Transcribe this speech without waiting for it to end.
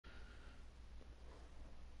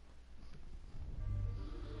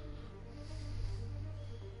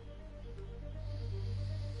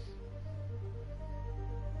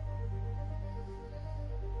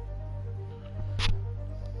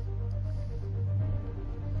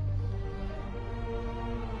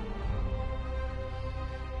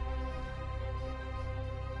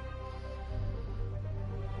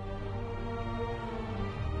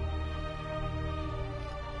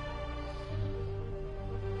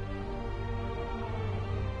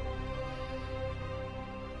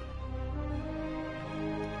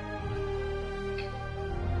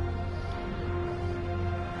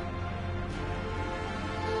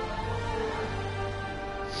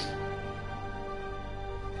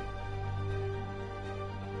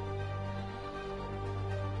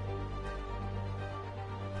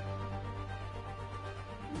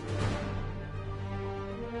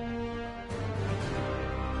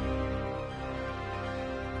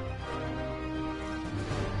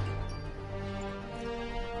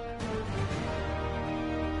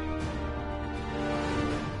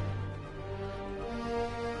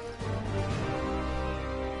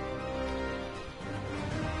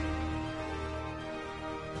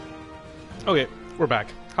Okay, we're back.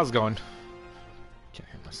 How's it going? Can't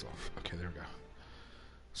hear myself. Okay, there we go.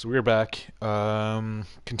 So we're back.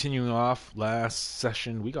 Continuing off last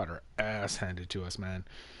session, we got our ass handed to us, man.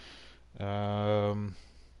 So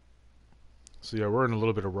yeah, we're in a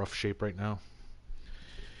little bit of rough shape right now,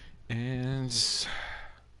 and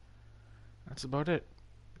that's about it.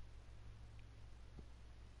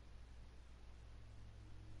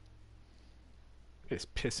 It's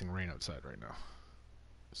pissing rain outside right now,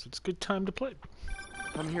 so it's a good time to play.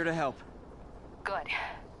 I'm here to help. Good.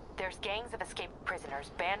 There's gangs of escaped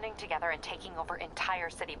prisoners banding together and taking over entire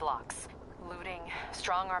city blocks. Looting,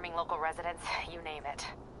 strong-arming local residents, you name it.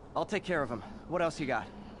 I'll take care of them. What else you got?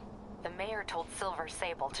 The mayor told Silver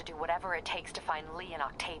Sable to do whatever it takes to find Lee and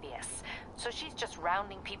Octavius. So she's just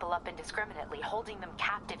rounding people up indiscriminately, holding them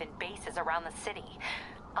captive in bases around the city.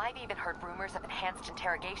 I've even heard rumors of enhanced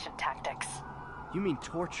interrogation tactics. You mean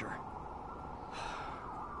torture?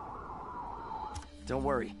 Don't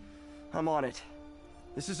worry. I'm on it.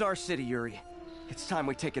 This is our city, Yuri. It's time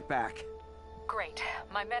we take it back. Great.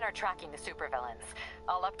 My men are tracking the supervillains.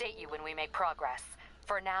 I'll update you when we make progress.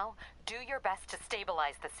 For now, do your best to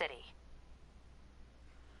stabilize the city.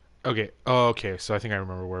 Okay. Oh, okay. So I think I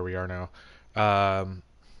remember where we are now.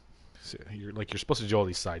 So you're supposed to do all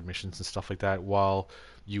these side missions and stuff like that while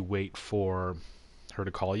you wait for her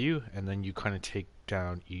to call you, and then you kind of take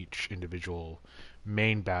down each individual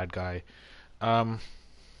main bad guy. Yeah,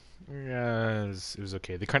 it was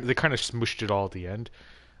okay. They kind of smushed it all at the end,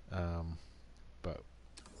 but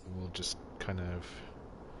we'll just kind of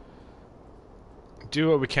do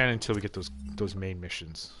what we can until we get those main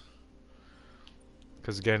missions.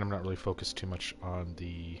 Because again, I'm not really focused too much on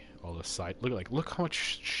all the side. Look how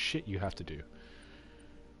much shit you have to do.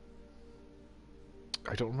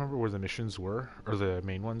 I don't remember where the missions were, or the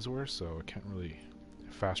main ones were, so I can't really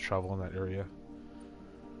fast travel in that area.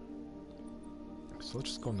 So let's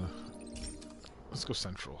just go let's go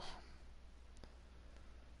central.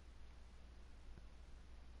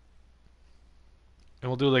 And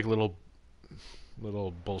we'll do like little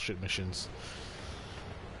bullshit missions.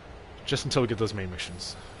 Just until we get those main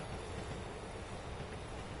missions.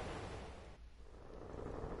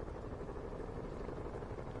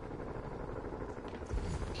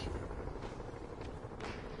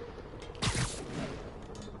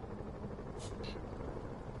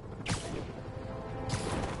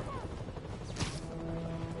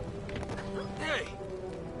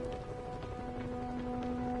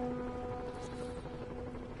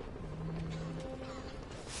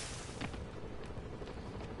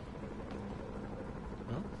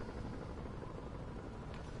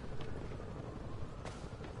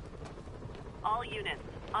 All units,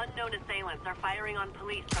 unknown assailants are firing on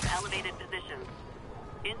police from elevated positions.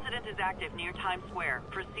 Incident is active near Times Square.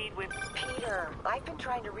 Proceed with... Peter, I've been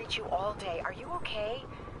trying to reach you all day. Are you okay?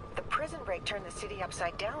 The prison break turned the city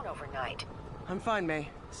upside down overnight. I'm fine, May.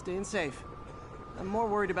 Staying safe. I'm more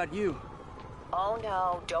worried about you. Oh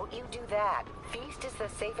no, don't you do that. Feast is the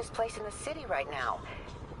safest place in the city right now.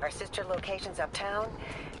 Our sister locations uptown,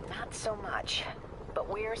 not so much. But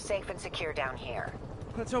we're safe and secure down here.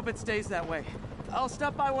 Let's hope it stays that way. I'll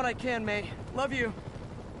stop by when I can, May. Love you.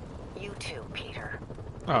 You too, Peter.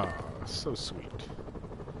 Oh, so sweet.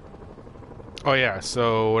 Oh yeah,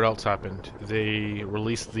 so what else happened? They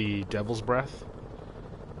released the Devil's Breath.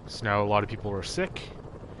 So now a lot of people are sick,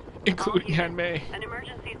 including Aunt May. An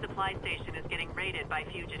emergency supply station is getting raided by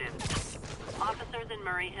fugitives. Officers in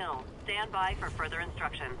Murray Hill, stand by for further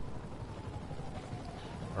instructions.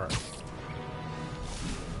 Alright.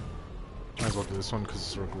 Might as well do this one because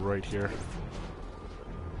it's right here.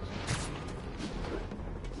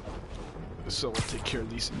 So we'll take care of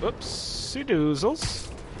these. Oopsie doozles.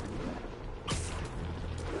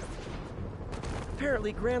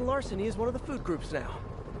 Apparently, Grand Larceny is one of the food groups now.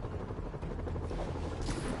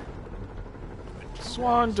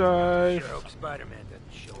 Swan dive. Sure hope Spider-Man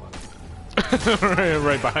doesn't show up.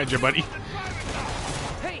 Right behind you, buddy.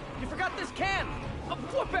 Hey, you forgot this can! A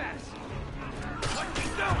whoop ass!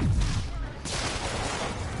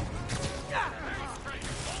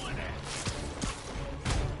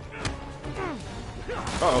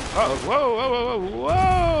 Uh-oh,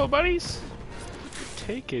 whoa, buddies.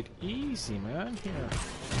 Take it easy, man. Here,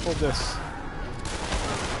 hold this.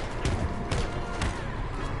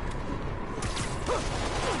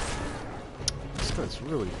 This guy's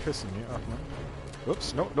really pissing me off, man.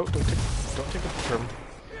 Whoops, no, don't take a picture of him.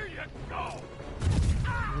 Here you go.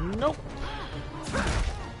 Nope.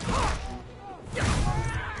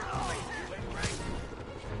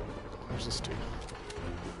 Where's this dude?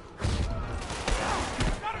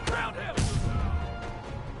 Gotta ground him.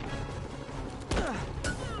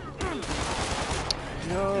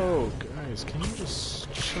 Yo, guys, can you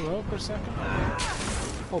just chill out for a second?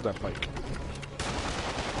 Hold that bike.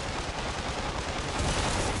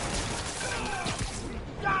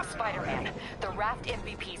 Spider-Man, the Raft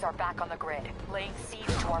MVPs are back on the grid, laying siege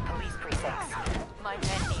to our police precincts. My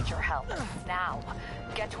men need your help. Now.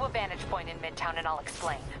 Get to a vantage point in Midtown and I'll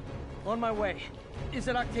explain. On my way. Is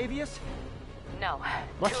it Octavius? No.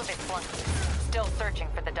 What? 2 of his flunkies. Still searching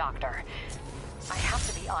for the doctor. I have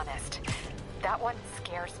to be honest. That one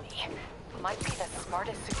scares me. Might be the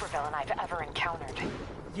smartest supervillain I've ever encountered.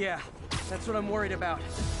 Yeah, that's what I'm worried about.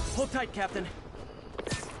 Hold tight, Captain.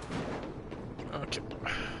 Okay.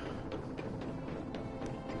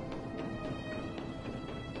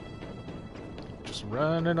 Just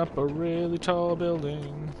running up a really tall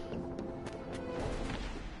building.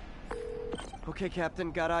 Okay,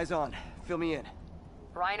 Captain, got eyes on. Fill me in.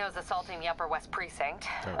 Rhino's assaulting the Upper West Precinct.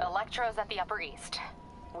 Oh. Electro's at the Upper East.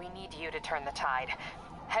 We need you to turn the tide.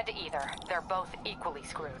 Head to either. They're both equally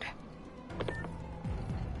screwed.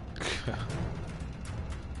 Okay,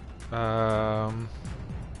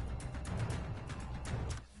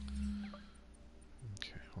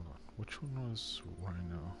 hold on. Which one was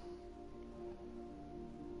Rhino?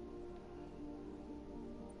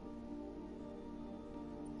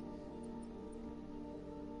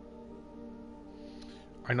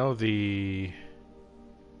 I know the...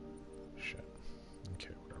 Shit.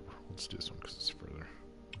 Okay, whatever. Let's do this one because it's further.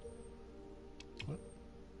 What?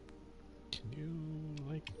 Can you,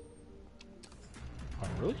 like... Oh,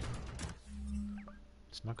 really?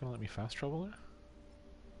 It's not gonna let me fast travel there?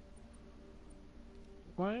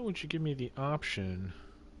 Why would you give me the option?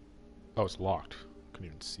 Oh, it's locked. Couldn't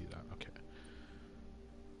even see that. Okay.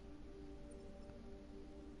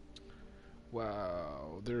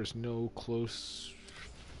 Wow, there's no close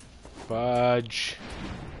fudge.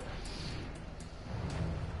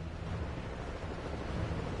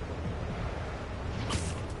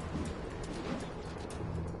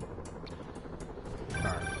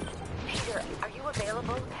 Peter, are you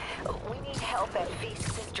available? We need help at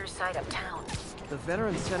Feast's sister's site uptown. The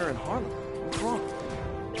Veterans Center in Harlem. What's wrong?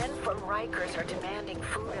 Men from Rikers are demanding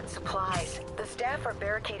food and supplies. The staff are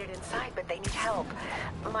barricaded inside, but they need help.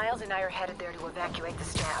 Miles and I are headed there to evacuate the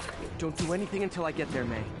staff. Don't do anything until I get there,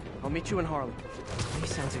 May. I'll meet you in Harlem. May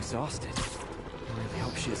sounds exhausted. I really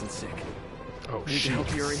hope she isn't sick. Oh, I need to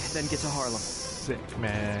help Yuri, then get to Harlem. Sick,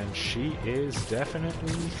 man. She is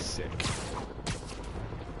definitely sick.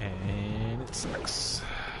 And it sucks.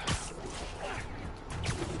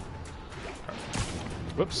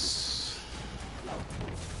 Whoops.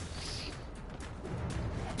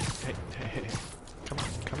 Hey, hey, hey. Come on,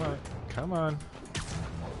 come on, come on.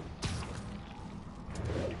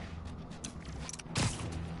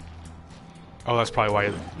 Oh, that's probably why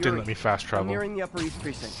it didn't Yuri, let me fast I'm travel. nearing the Upper East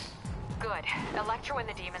Precinct. Good. Electro and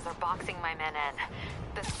the demons are boxing my men in.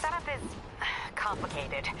 The setup is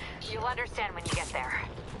complicated. You'll understand when you get there.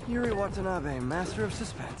 Yuri Watanabe, master of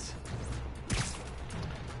suspense.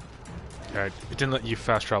 Alright, it didn't let you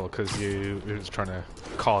fast travel because it was trying to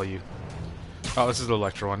call you. Oh, this is the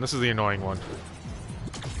Electro one. This is the annoying one.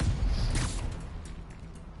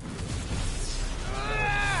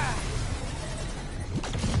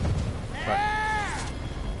 Right.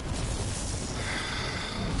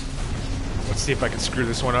 Let's see if I can screw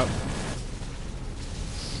this one up.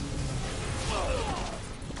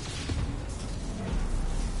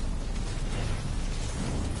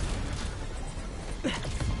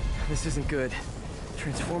 This isn't good.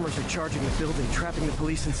 Transformers are charging the building, trapping the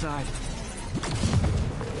police inside.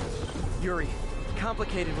 Yuri,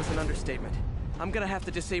 complicated was an understatement. I'm gonna have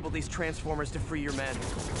to disable these transformers to free your men.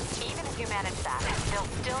 Even if you manage that, they'll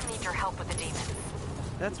still need your help with the demons.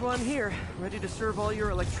 That's why I'm here, ready to serve all your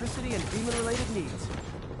electricity and demon-related needs.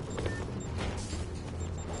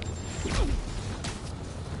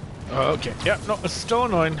 Okay, yeah, no, it's still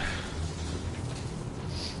annoying.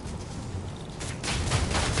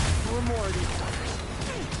 Four more of these.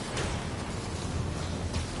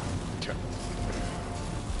 Okay.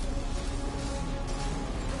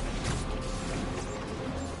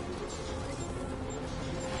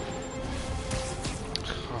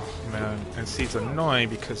 Oh man, and see, it's annoying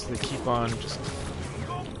because they keep on just.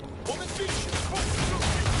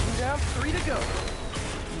 Down, 3 to go.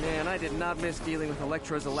 Man, I did not miss dealing with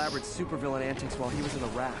Electro's elaborate supervillain antics while he was in the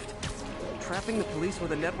raft. Trapping the police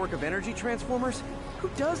with a network of energy transformers? Who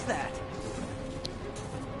does that?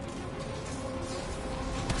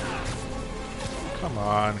 Come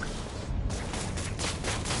on.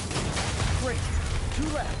 Great. 2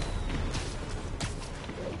 left.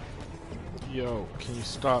 Yo, can you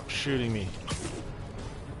stop shooting me?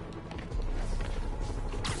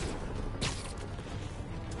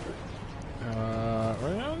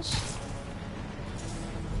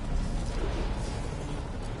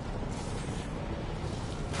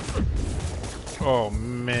 Oh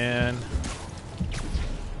man.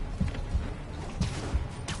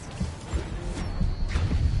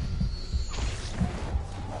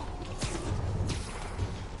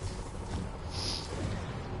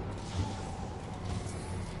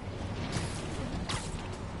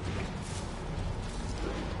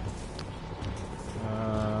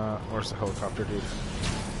 Where's the helicopter, dude?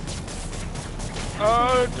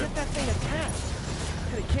 Oh, Get that thing attached.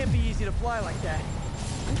 And it can't be easy to fly like that.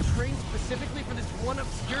 You trained specifically for this one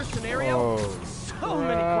obscure scenario? Oh, So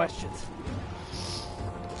many questions.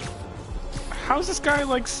 how's this guy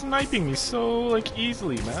like sniping me so like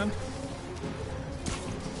easily, man?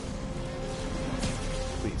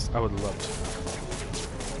 Please, I would love to.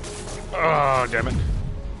 Oh, damn it.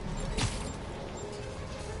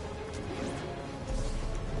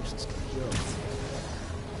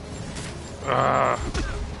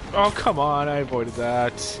 Oh, come on, I avoided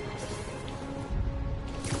that.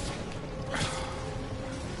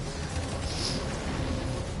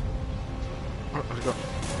 Where'd it go?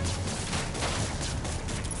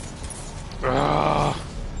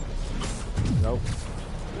 Nope.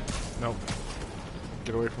 Nope.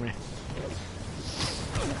 Get away from me.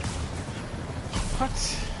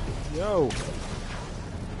 What? Yo.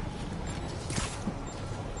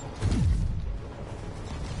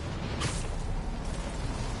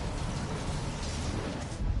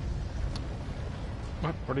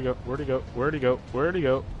 What? Where'd he go? Where'd he go? Where'd he go? Where'd he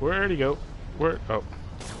go? Where'd he go? Where? Oh.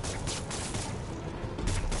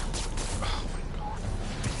 Oh my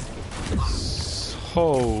god.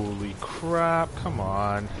 Holy crap. Come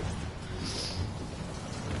on.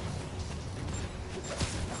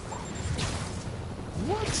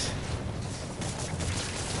 What?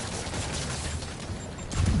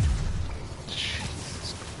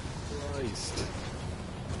 Jesus Christ.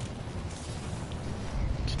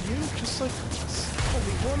 Can you just like...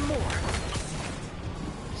 Only one more.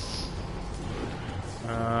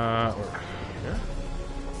 Or here?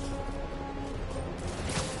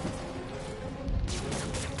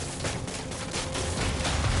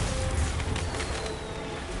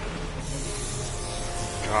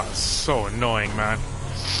 God, it's so annoying, man.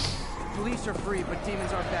 Police are free, but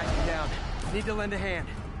demons aren't backing down. Need to lend a hand.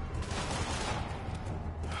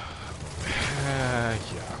 Yeah.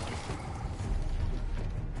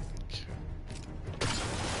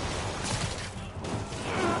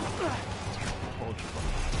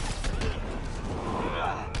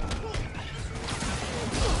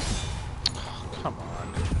 Come on.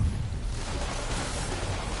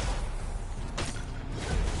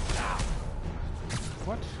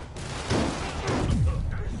 What?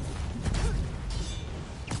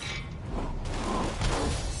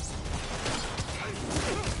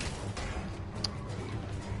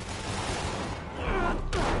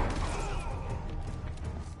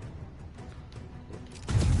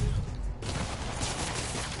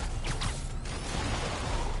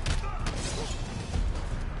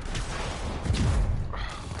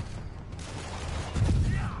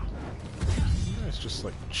 Just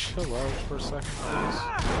like chill out for a second, please.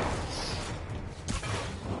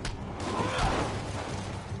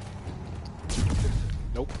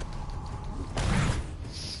 Nope.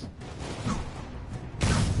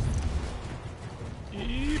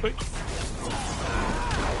 Eee-boy.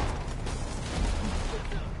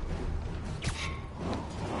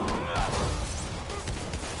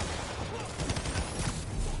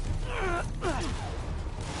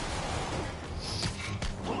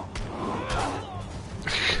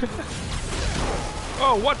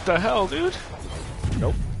 Oh, what the hell, dude?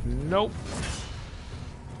 Nope. Nope.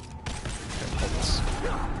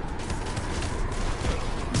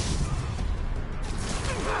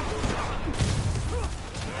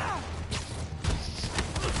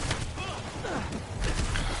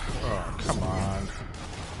 Oh, come on.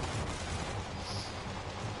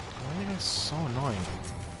 Why are you guys so annoying?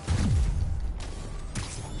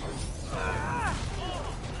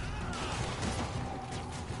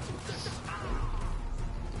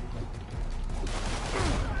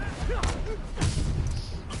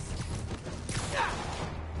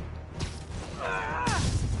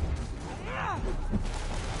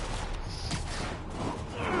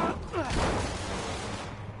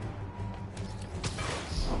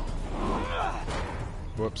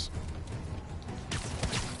 Whoops.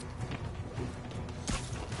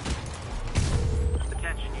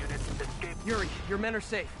 Attention units, escape. Yuri, your men are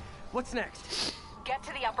safe. What's next? Get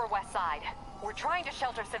to the Upper West Side. We're trying to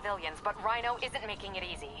shelter civilians, but Rhino isn't making it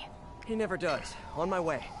easy. He never does. On my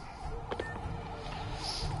way.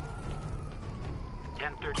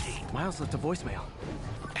 1013. Miles left a voicemail.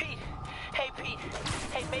 Pete! Hey, Pete!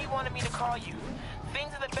 Hey, May wanted me to call you.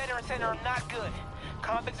 Things in the Veteran Center are not good.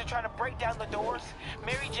 Convicts are trying to break down the doors.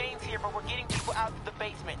 Mary Jane's here, but we're getting people out to the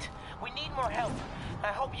basement. We need more help. I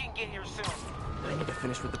hope you can get here soon. I need to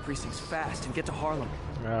finish with the precincts fast and get to Harlem.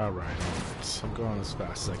 Alright, I'm going as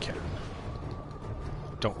fast as I can.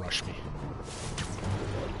 Don't rush me.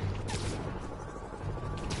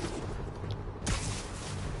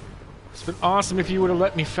 It's been awesome if you would have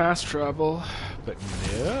let me fast travel, but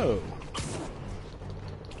no.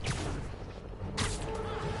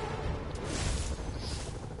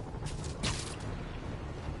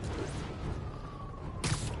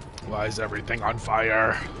 Why is everything on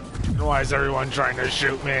fire? And why is everyone trying to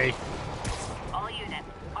shoot me? All units,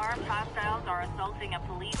 armed hostiles are assaulting a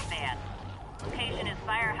police van. Location is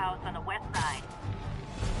Firehouse on the west side.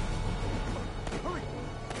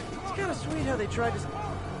 It's kind of sweet how they tried to...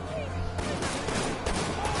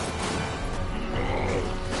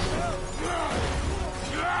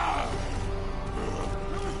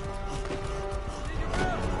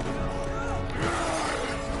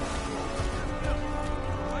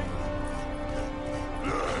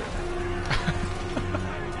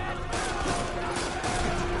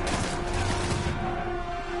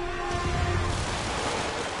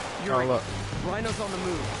 Oh, look. Rhino's on the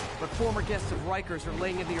move, but former guests of Rikers are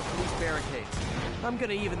laying into your police barricades. I'm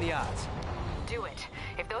gonna even the odds. Do it.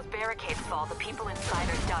 If those barricades fall, the people inside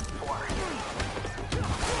are done for.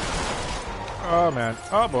 Oh, man.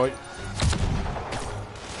 Oh, boy.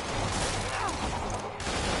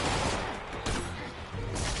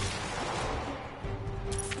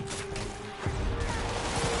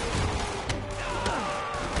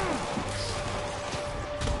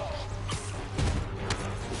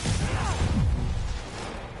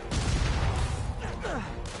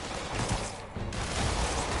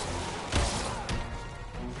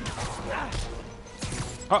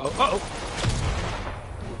 Uh-oh, uh-oh.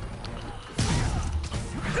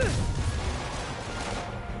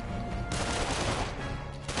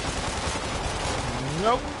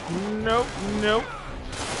 Nope, nope, nope.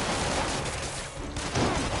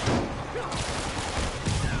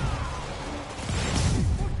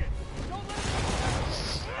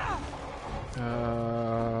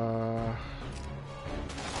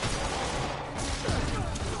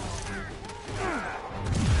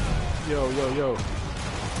 Yo.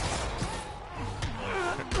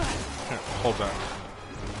 Hold that.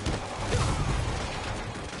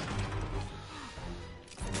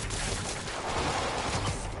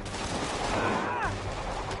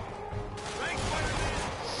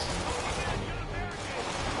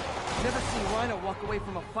 Never seen Rhino walk away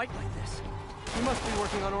from a fight like this. He must be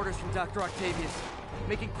working on orders from Dr. Octavius,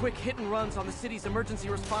 making quick hit and runs on the city's emergency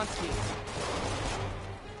response teams.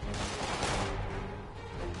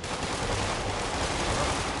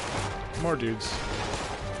 More dudes.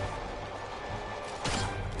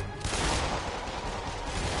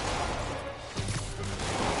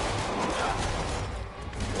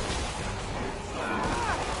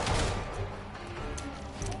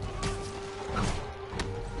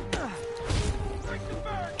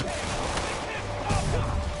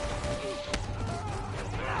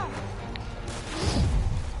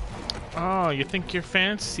 Oh, you think you're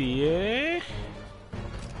fancy, eh?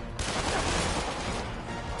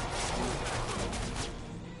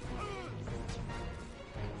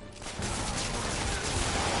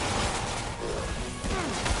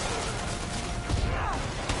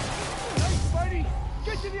 Spidey!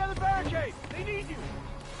 Get to the other barricade! They need you!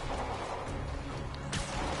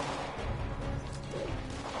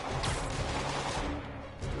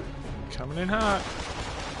 Coming in hot.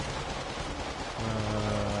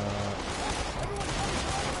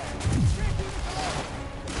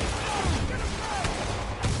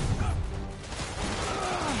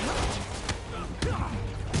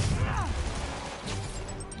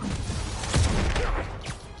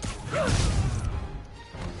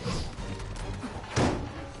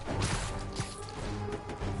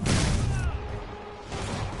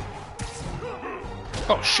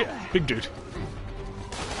 Oh shit, big dude.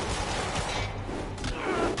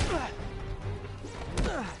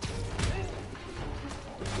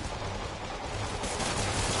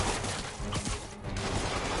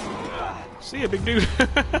 See ya, big dude.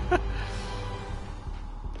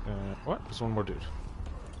 What? There's one more dude.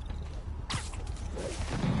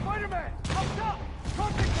 Spider-Man! Up top!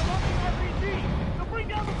 Convicts are launching RPG! They'll bring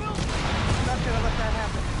down the building! I'm not gonna let that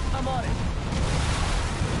happen. I'm on it.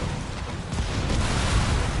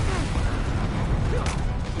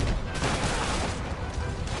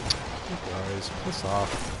 You guys, piss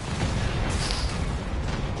off.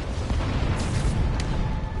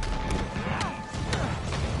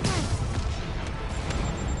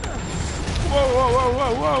 Whoa, whoa, whoa,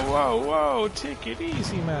 whoa, whoa, whoa, whoa! Take it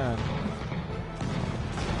easy, man.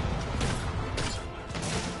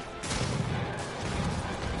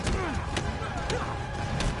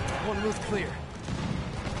 One roof clear.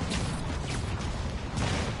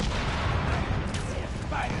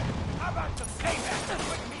 Spider, how about some payback to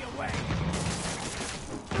put me away?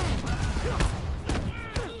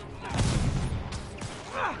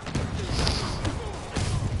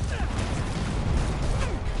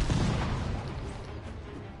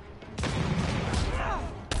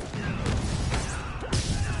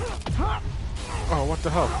 Oh, what the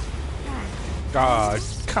hell? God,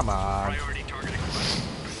 come on.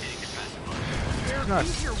 There are Nuts.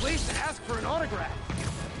 easier ways to ask for an autograph.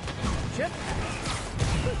 Jetpacks.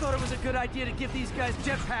 Who thought it was a good idea to give these guys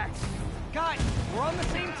jetpacks? Guys, we're on the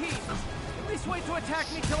same team. At least wait to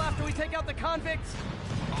attack me till after we take out the convicts.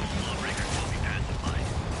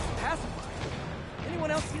 Pacified?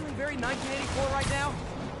 Anyone else feeling very 1984 right now?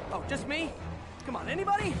 Oh, just me? Come on,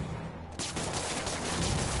 anybody?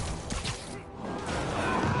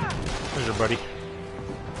 There's your buddy.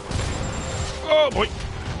 Oh boy!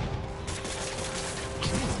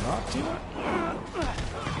 Can you not do it?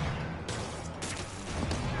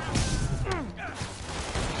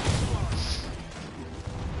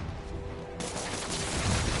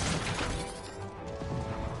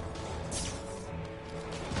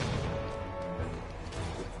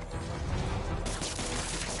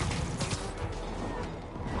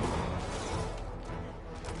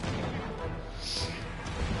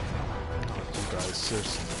 You guys,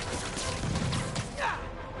 seriously.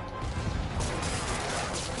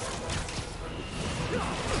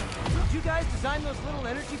 Did you guys design those little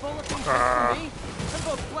energy bullet things just for me? I'm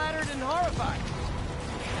both flattered and horrified.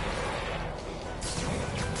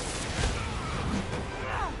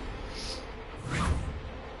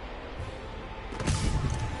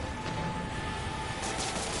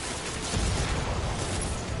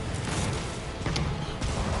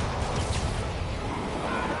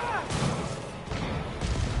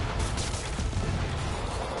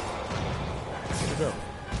 Where'd it go?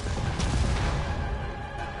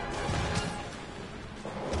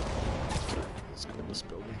 Let's go to this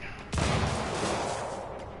building.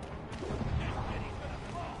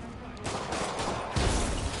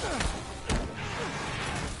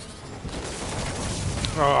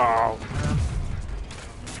 Oh, man.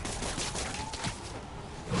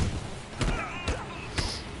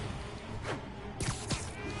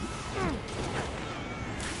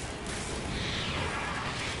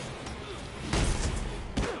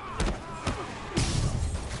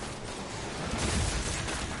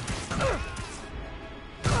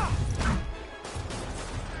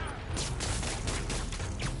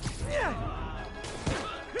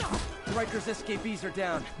 Riker's escapees are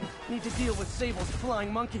down. Need to deal with Sable's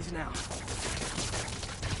flying monkeys now.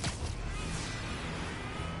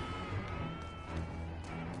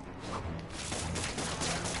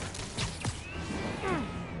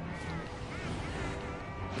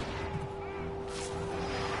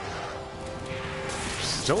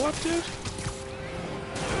 Still up, dude?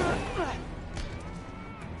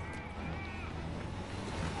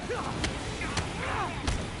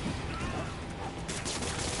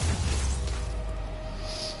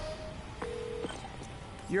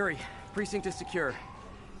 Yuri, precinct is secure.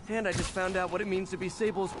 And I just found out what it means to be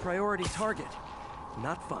Sable's priority target.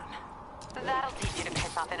 Not fun. That'll teach you to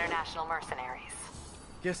piss off international mercenaries.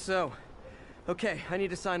 Guess so. Okay, I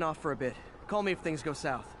need to sign off for a bit. Call me if things go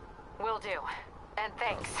south. Will do. And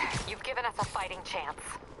thanks. You've given us a fighting chance.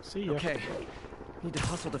 See ya. Okay. Need to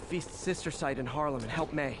hustle to Feast's sister site in Harlem and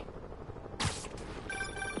help May.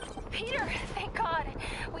 Peter, thank God.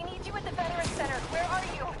 We need you at the Veterans Center. Where are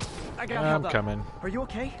you? I got I'm held up. coming. Are you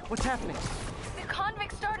okay? What's happening? The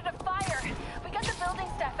convicts started a fire. We got the building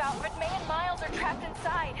staff out, but May and Miles are trapped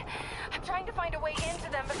inside. I'm trying to find a way into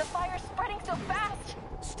them, but the fire's spreading so fast.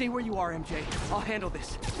 Stay where you are, MJ. I'll handle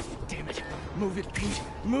this. Damn it. Move it, Pete.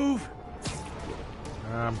 Move!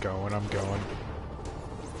 I'm going, I'm going.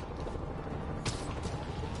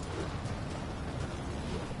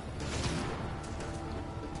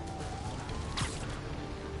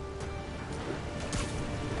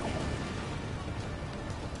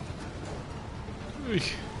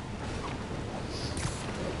 Eesh.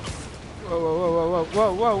 Whoa, whoa, whoa, whoa,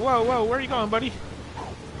 whoa, whoa, whoa, whoa, where are you going, buddy?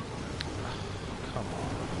 Come on.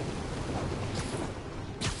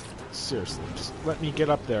 Seriously, just let me get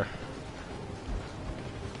up there.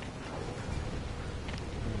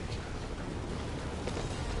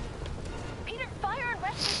 Peter, fire and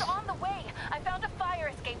rescue's on the way. I found a fire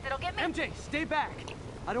escape that'll get me... MJ, stay back!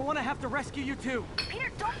 I don't want to have to rescue you too. Peter,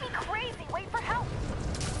 don't be crazy. Wait for help.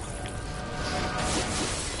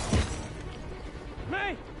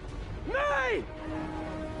 May! May!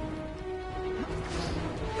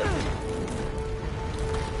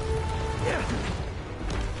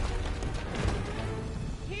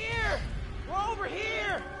 Here! We're over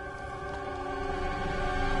here!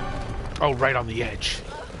 Oh, right on the edge.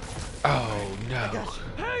 Oh, no.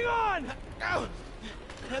 Hang on! Oh.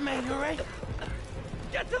 Hey, man, you alright?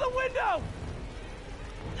 Get to the window!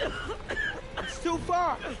 It's too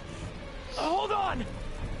far. Hold on!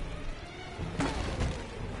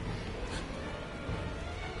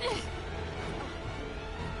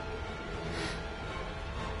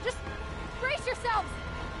 Just brace yourselves!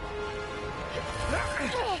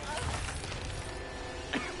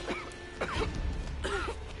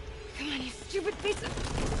 Come on, you stupid piece of...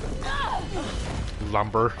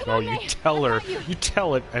 Lumber. Oh, you May. tell I her. got you. You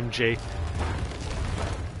tell it, MJ.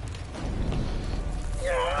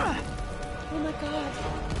 Oh my god.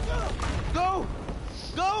 Go!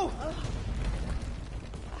 Go!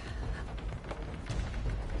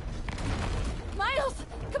 Miles,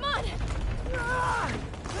 come on!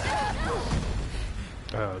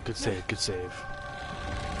 Oh, good save, good save.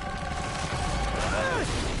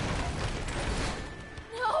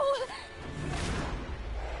 No!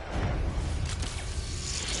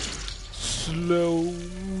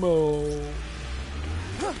 Slow-mo.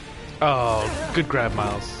 Oh, good grab,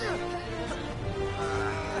 Miles.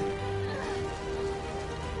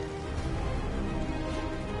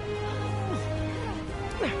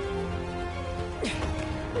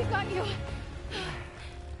 We've got you.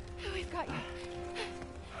 We've got you.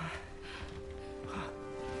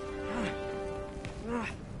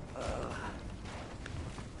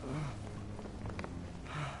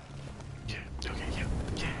 Yeah, okay, yeah.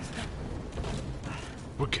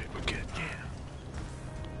 We're good, yeah.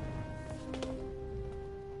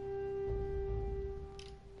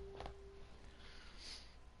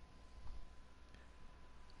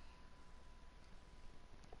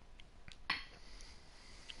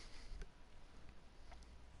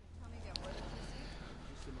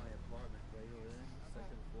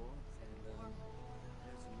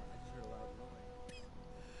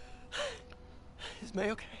 Is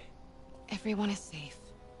May okay? Everyone is safe.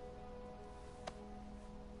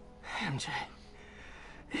 MJ,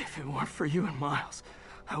 if it weren't for you and Miles,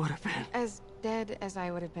 I would have been... As dead as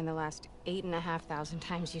I would have been the last 8,500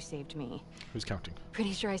 times you saved me. Who's counting?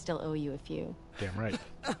 Pretty sure I still owe you a few. Damn right.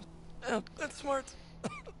 That's smart.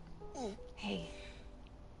 Hey.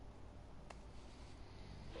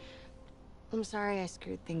 I'm sorry I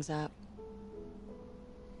screwed things up.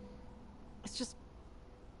 It's just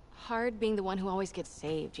hard being the one who always gets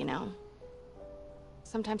saved, you know?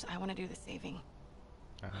 Sometimes I want to do the saving.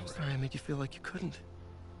 I'm sorry I made you feel like you couldn't.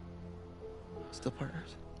 Still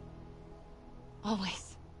partners?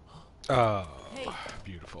 Always. Oh, Hey.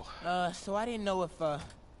 beautiful. So I didn't know if,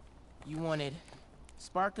 you wanted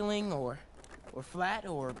sparkling or flat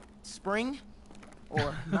or spring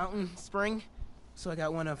or mountain spring. So I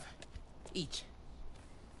got one of each.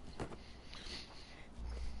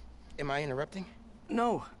 Am I interrupting?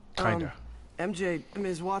 No. Kinda. MJ,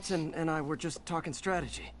 Ms. Watson, and I were just talking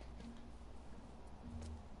strategy.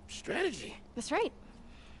 Strategy? That's right.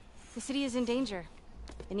 The city is in danger.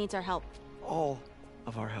 It needs our help. All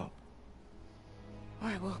of our help. All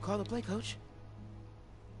right, well, call the play, coach.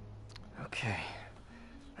 Okay.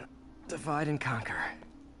 Divide and conquer.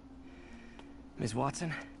 Ms.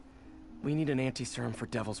 Watson, we need an anti-serum for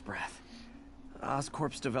Devil's Breath.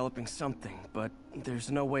 Oscorp's developing something, but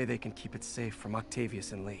there's no way they can keep it safe from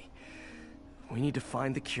Octavius and Lee. We need to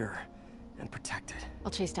find the cure and protect it.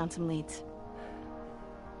 I'll chase down some leads.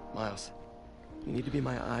 Miles, you need to be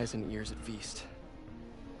my eyes and ears at Feast.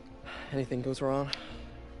 Anything goes wrong,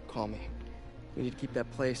 call me. We need to keep that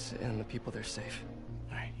place and the people there safe.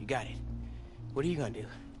 All right, you got it. What are you gonna do?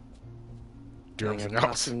 Do Getting everything our else.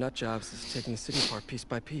 cops and nut jobs is taking the city apart piece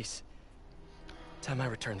by piece. Time I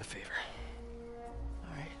return the favor.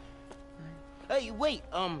 All right. Hey, wait,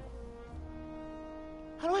 how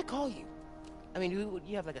do I call you? I mean, do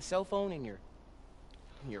you have like a cell phone in your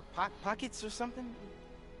pockets or something?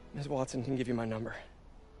 Ms. Watson can give you my number.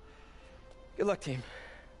 Good luck, team.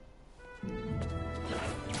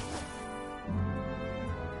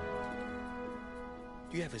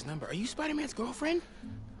 You have his number. Are you Spider-Man's girlfriend?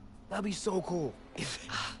 That'd be so cool.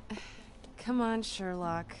 Come on,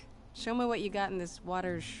 Sherlock. Show me what you got in this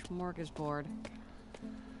water smorgasbord.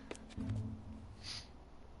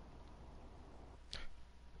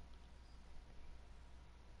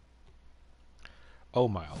 Oh,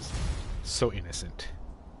 Miles. So innocent.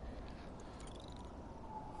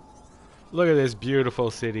 Look at this beautiful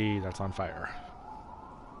city that's on fire.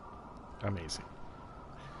 Amazing.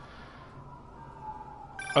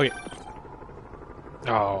 Okay.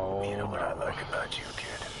 Oh. You know what I like about you, kid?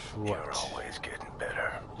 What? You're always getting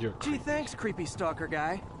better. You're Gee, thanks, creepy stalker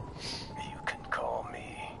guy. You can call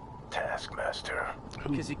me Taskmaster.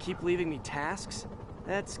 Because you keep leaving me tasks?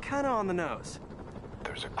 That's kinda on the nose.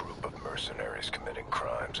 There's a group of mercenaries committing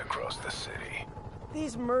crimes across the city.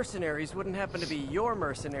 These mercenaries wouldn't happen to be your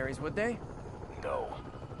mercenaries, would they? No.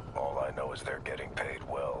 All I know is they're getting paid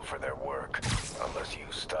well for their work. Unless you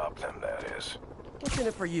stop them, that is. What's in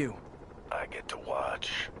it for you? I get to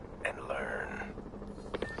watch and learn.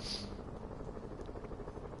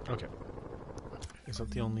 Okay. Is that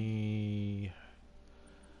the only...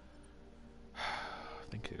 I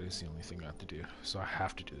think it is the only thing I have to do. So I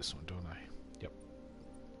have to do this one, don't I? Yep.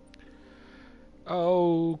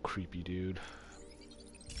 Oh, creepy dude.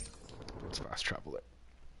 Let's fast travel it.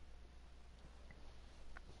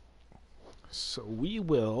 So we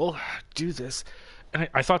will do this. And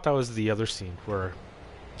I thought that was the other scene where...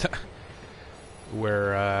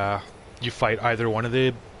 where you fight either one of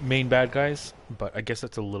the main bad guys, but I guess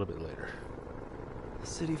that's a little bit later. The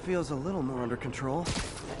city feels a little more under control.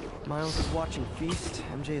 Miles is watching Feast,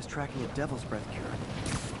 MJ is tracking a Devil's Breath cure.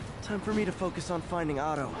 Time for me to focus on finding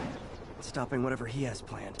Otto, and stopping whatever he has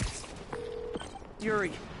planned.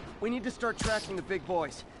 Yuri, we need to start tracking the big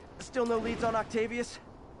boys. Still no leads on Octavius?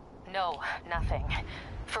 No, nothing.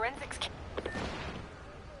 Forensics...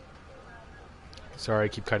 Sorry, I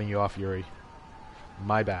keep cutting you off, Yuri.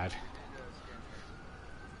 My bad.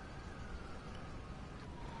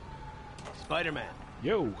 Spider-Man,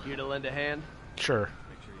 Yo! here to lend a hand? Sure.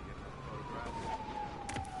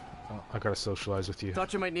 Well, I gotta socialize with you.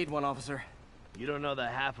 Thought you might need one, officer. You don't know the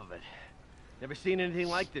half of it. Never seen anything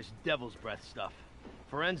like this Devil's Breath stuff.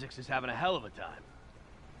 Forensics is having a hell of a time.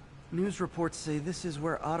 News reports say this is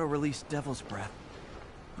where Otto released Devil's Breath.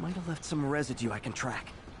 Might have left some residue I can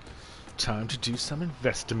track. Time to do some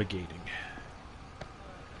investigating.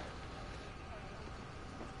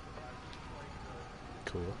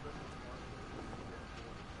 Cool.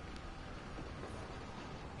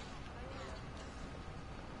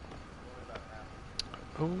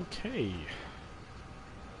 Okay.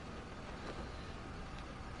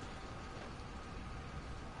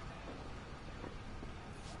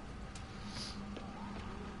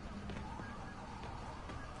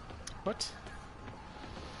 What?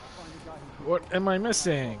 What am I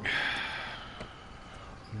missing?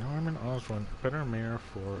 Norman Osborn, better mayor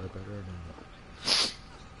for a better name.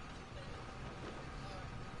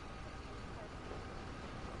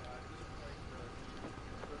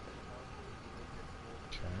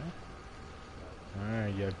 There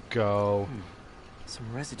you go.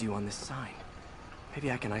 Some residue on this sign.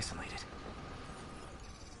 Maybe I can isolate it.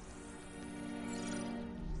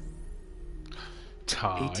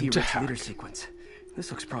 Time AT to Rich hack. leader sequence.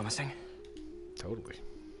 This looks promising. Totally.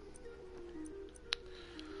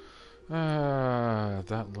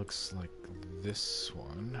 That looks like this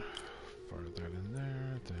one. Farther in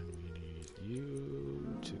there. Then we need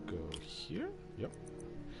you to go here. Yep.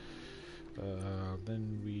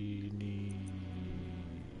 Then we need...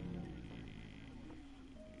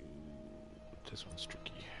 This one's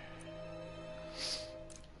tricky. Is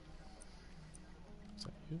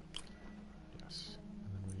that you? Yes.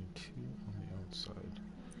 And then we need two on the outside.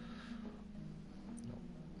 Nope.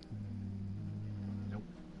 Nope.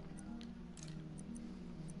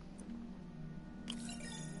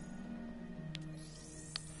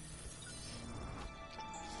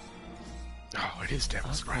 Oh, it is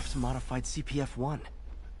Devil's Breath. Oscorp's modified CPF-1.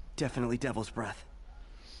 Definitely Devil's Breath.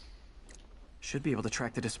 Should be able to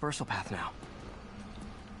track the dispersal path now.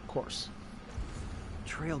 Of course.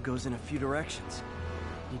 Trail goes in a few directions.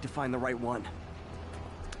 Need to find the right one.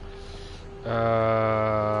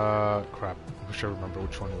 Crap. I wish I remember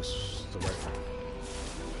which one was the right one.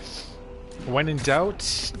 When in doubt,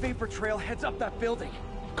 Vapor trail heads up that building.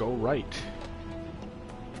 go right.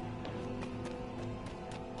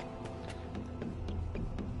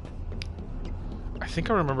 I think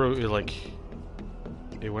I remember it, like,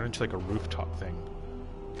 it went into like a rooftop thing.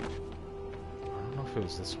 I don't know if it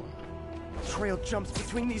was this one. Trail jumps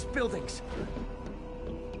between these buildings.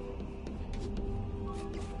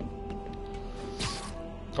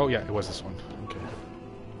 Oh yeah, it was this one. Okay.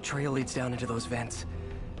 Trail leads down into those vents.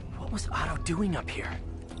 What was Otto doing up here?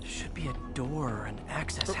 Should be a door or an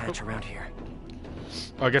access hatch around here.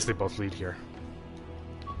 Oh, I guess they both lead here.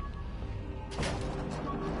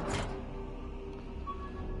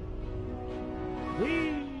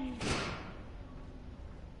 Whee!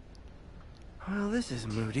 Well, this is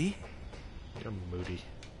moody. You're moody.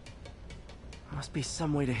 Must be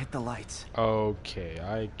some way to hit the lights. Okay,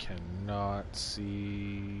 I cannot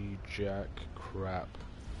see jack crap.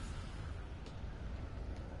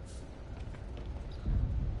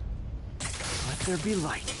 Let there be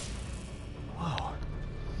light. Whoa.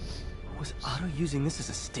 Was Otto using this as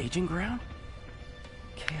a staging ground?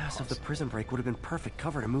 Chaos of the prison break would have been perfect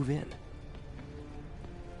cover to move in.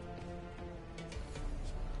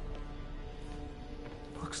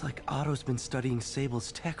 Looks like Otto's been studying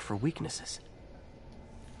Sable's tech for weaknesses.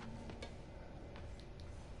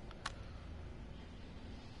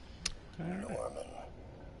 Norman.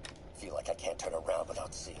 Feel like I can't turn around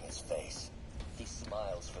without seeing his face. He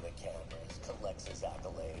smiles for the cameras, collects his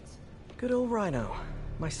accolades. Good old Rhino.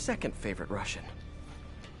 My second favorite Russian.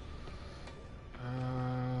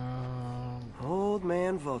 Old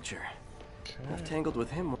man Vulture. Okay. I've tangled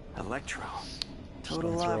with him. Electro.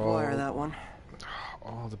 Total Those are live all- wire, that one.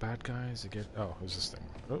 All the bad guys, they get... Oh, who's this thing?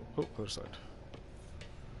 Oh, other side.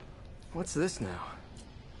 What's this now?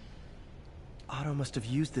 Otto must have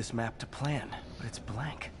used this map to plan, but it's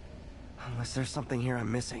blank. Unless there's something here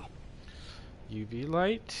I'm missing. UV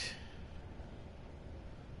light.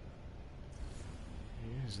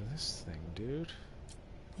 Use this thing, dude.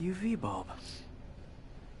 UV bulb.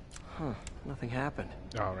 Huh, nothing happened.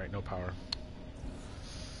 Oh, right, no power.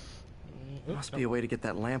 Must be a way to get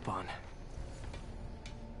that lamp on.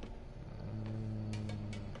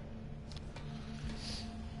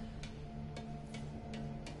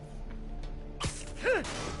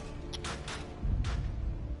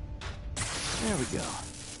 There we go.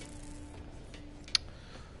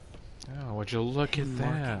 Oh, would you look at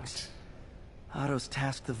that? Markings. Otto's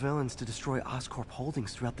tasked the villains to destroy Oscorp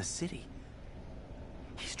holdings throughout the city.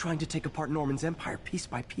 He's trying to take apart Norman's empire piece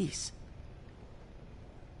by piece.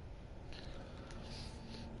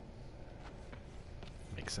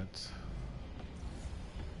 Makes sense.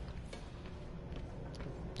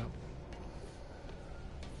 No.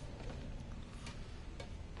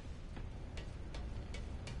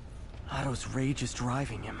 Otto's rage is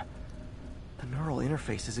driving him. The neural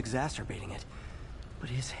interface is exacerbating it, but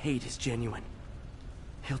his hate is genuine.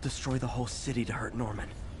 He'll destroy the whole city to hurt Norman.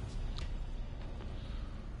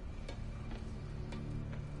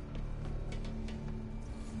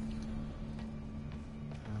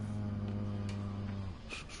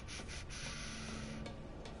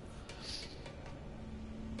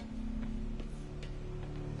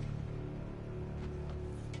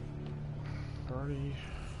 Already.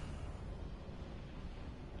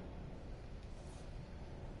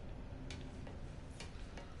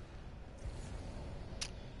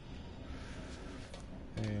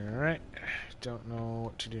 Alright, don't know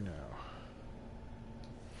what to do now.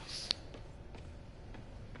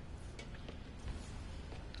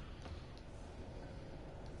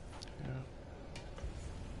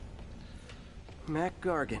 Mac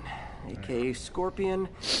Gargan, aka Scorpion,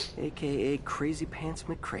 aka Crazy Pants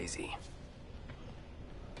McCrazy.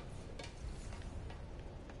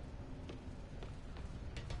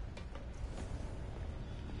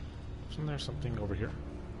 Isn't there something over here?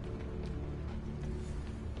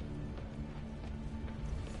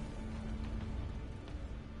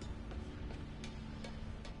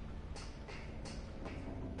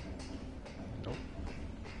 Nope.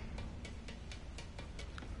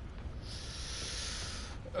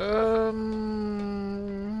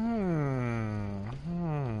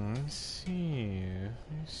 Let's see.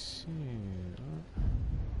 Let's see.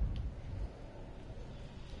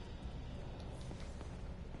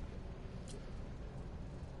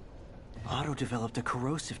 Otto developed a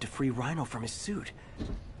corrosive to free Rhino from his suit.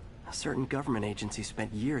 A certain government agency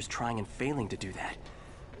spent years trying and failing to do that.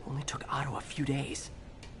 Only took Otto a few days.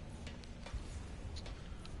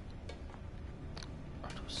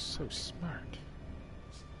 Otto's so smart.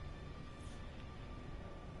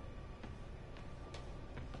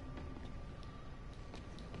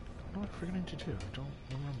 I don't know what we're going to do. I don't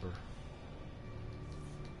remember.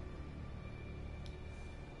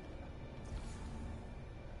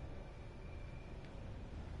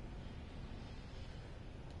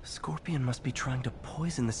 Scorpion must be trying to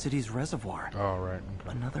poison the city's reservoir. Oh, right.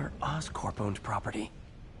 Okay. Another Oscorp-owned property.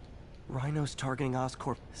 Rhino's targeting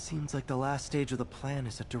Oscorp. Seems like the last stage of the plan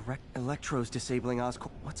is a direct Electro's disabling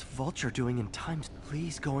Oscorp. What's Vulture doing in time?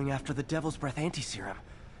 Lee's going after the Devil's Breath anti-serum.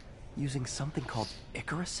 Using something called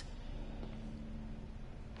Icarus?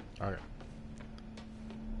 Okay.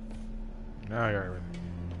 Now I got everything.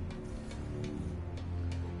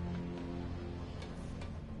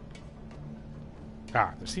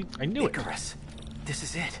 Ah, see? I knew it. Icarus. This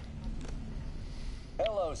is it.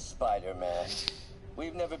 Hello, Spider-Man.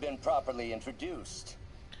 We've never been properly introduced.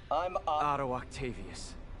 I'm Otto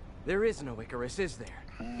Octavius. There is no Icarus, is there?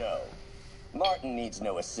 No. Martin needs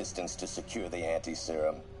no assistance to secure the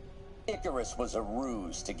anti-serum. Icarus was a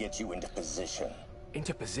ruse to get you into position.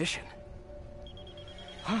 Into position?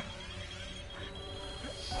 Huh?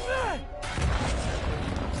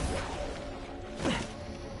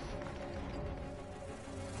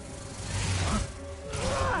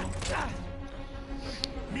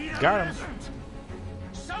 Got him.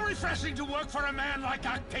 So refreshing to work for a man like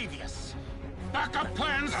Octavius. Backup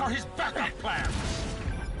plans for his backup plans.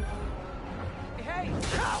 Hey!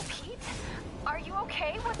 Oh, Pete? Are you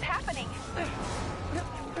okay? What's happening?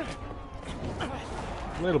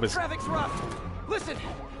 A little bit. Traffic's rough. Listen,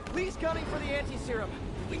 Lee's gunning for the anti-serum.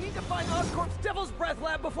 We need to find Oscorp's Devil's Breath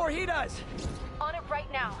lab before he does. On it right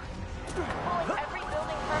now. Pulling every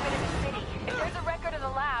building permit in the city. If there's a record of the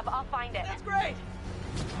lab, I'll find it. That's great.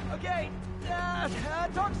 Okay.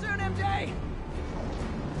 Talk soon, MJ.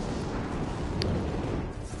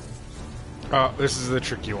 This is the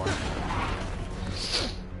tricky one.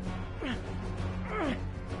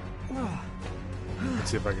 Let's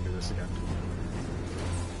see if I can do this again.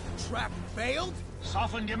 Trap failed?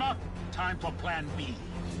 Softened him up. Time for plan B.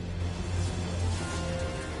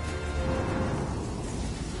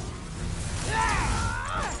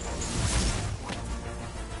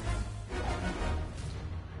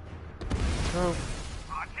 Oh.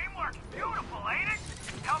 Teamwork's beautiful, ain't it?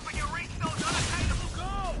 Helping you reach those unattainable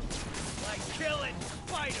goals. Like killing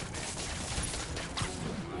Spider-Man.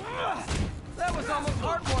 That was almost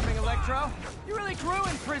heartwarming, Electro. You really grew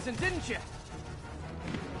in prison, didn't you?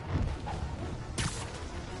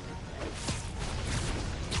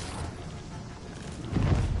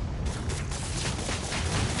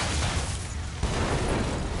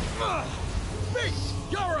 Beast,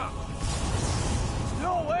 you're up!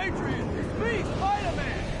 No, Adrian! It's me,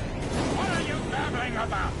 Spider-Man! What are you babbling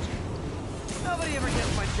about? Nobody ever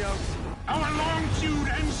gets my jokes. Our long feud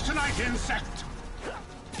ends tonight, insect!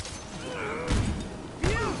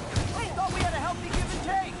 You! I thought we had a healthy give and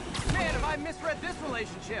take! Man, have I misread this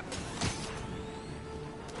relationship.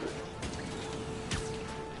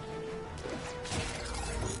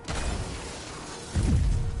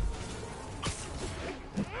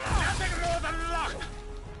 Nothing more than luck!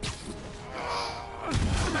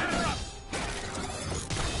 Batter up!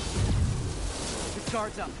 His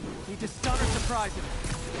guard's up. Need to stun or surprise him.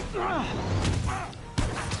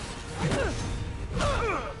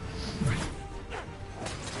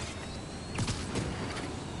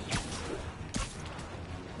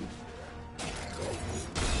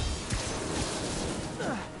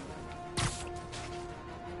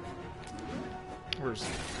 Where's...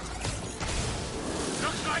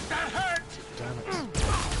 Looks like that hurt! Damn it.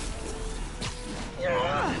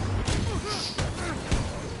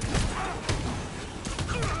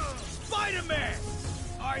 Spider-Man!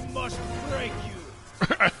 I must break you!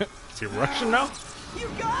 Is he Russian now? You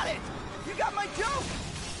got it! You got my joke!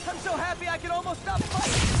 I'm so happy I can almost stop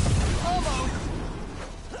fighting! Almost!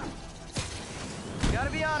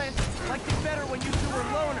 Gotta be honest, liked it better when you two were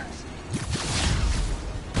loners.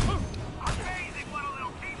 Amazing what a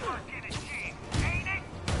little teamwork can achieve, ain't it?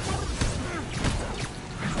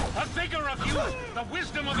 The vigor of youth, the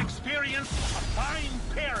wisdom of experience, a fine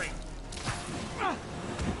pairing.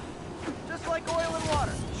 Just like oil and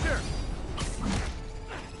water, sure.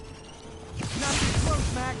 Not too close,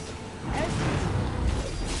 Max.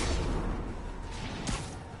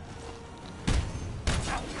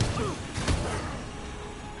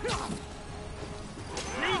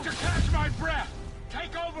 Need to catch my breath.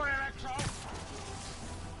 Take over, Electro.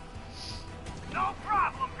 No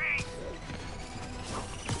problem, Pete.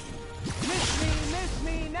 Miss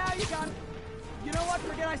me, now you got it. You know what?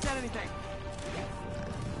 Forget I said anything.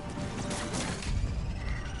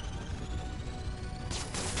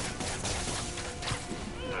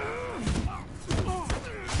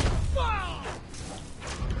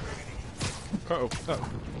 Uh-oh. Uh-oh.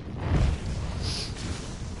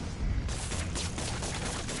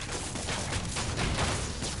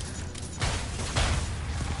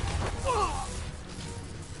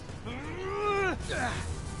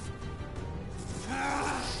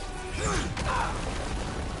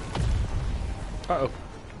 Uh-oh.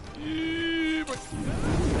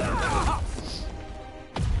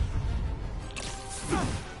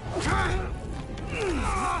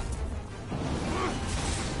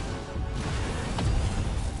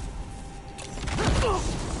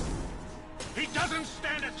 He doesn't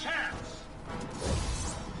stand a chance.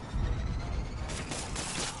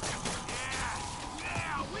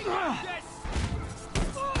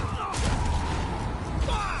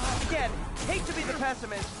 Again, hate to be the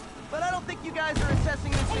pessimist, but I don't think you guys are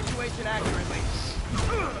assessing this situation accurately.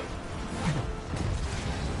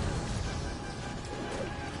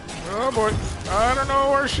 Oh boy, I don't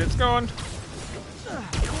know where shit's going.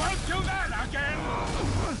 You won't do that again!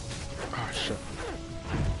 Oh shit.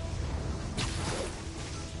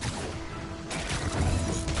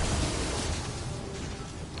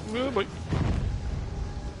 Oh boy.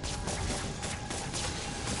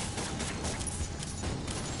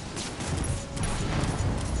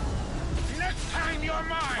 Next time you're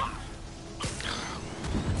mine!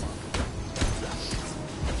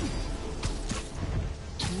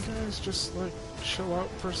 Can you guys just like chill out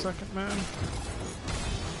for a second, man?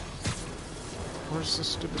 Where's this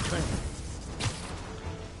stupid thing?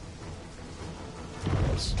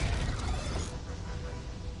 Yes.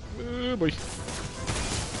 Oh boy.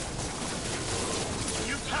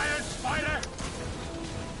 You tired, Spider?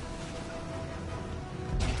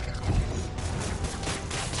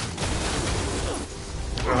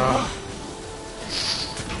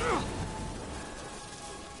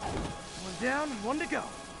 One down, one to go.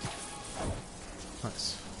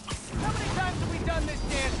 Nice. How many times have we done this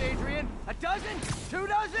dance, Adrian? A dozen? 2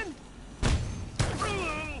 dozen?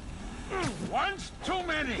 Once too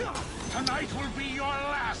many. Tonight will be your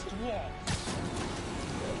last walk.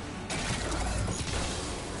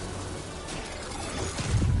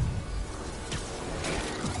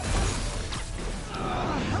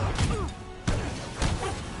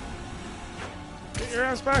 Get your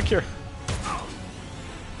ass back here.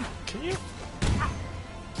 Can you?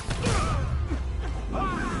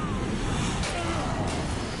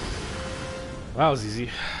 That was easy.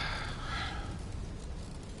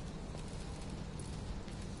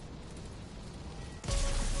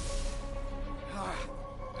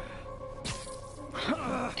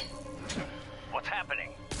 What's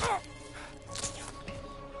happening?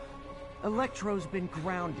 Electro's been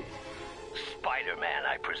grounded. Spider-Man,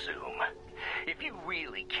 I presume. If you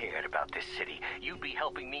really cared about this city, you'd be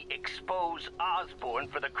helping me expose Osborn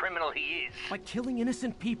for the criminal he is. By killing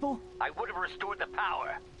innocent people? I would have restored the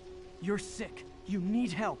power. You're sick. You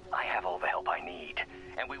need help. I have all the help I need,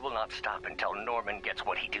 and we will not stop until Norman gets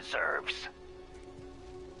what he deserves.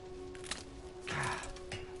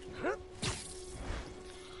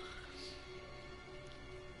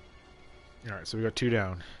 Alright, so we got 2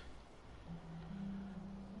 down.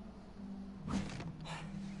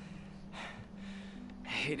 I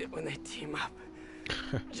hate it when they team up.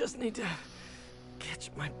 Just need to catch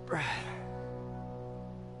my breath.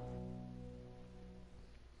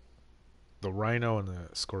 The Rhino and the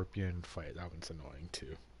Scorpion fight, that one's annoying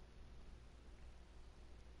too.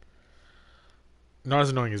 Not as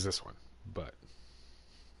annoying as this one, but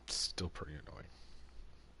still pretty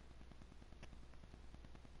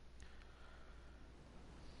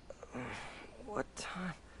annoying. What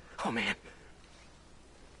time? Oh man.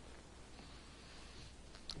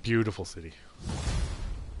 Beautiful city.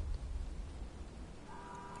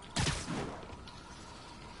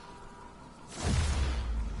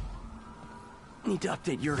 Need to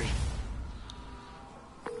update Yuri.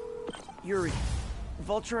 Yuri,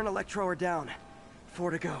 Vulture and Electro are down. 4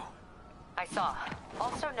 to go. I saw.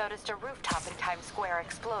 Also noticed a rooftop in Times Square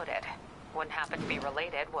exploded. Wouldn't happen to be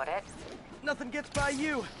related, would it? Nothing gets by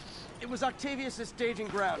you. It was Octavius' staging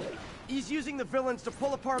ground. He's using the villains to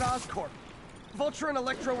pull apart Oscorp. Vulture and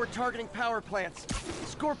Electro were targeting power plants.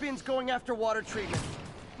 Scorpion's going after water treatment.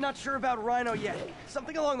 Not sure about Rhino yet.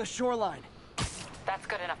 Something along the shoreline. That's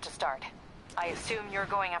good enough to start. I assume you're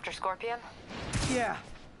going after Scorpion? Yeah.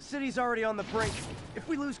 City's already on the brink. If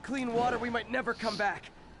we lose clean water, we might never come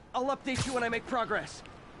back. I'll update you when I make progress.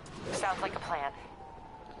 Sounds like a plan.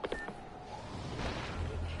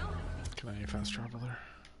 Can I fast travel there?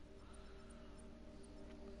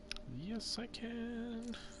 Yes, I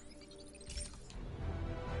can.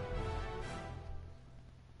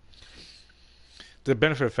 The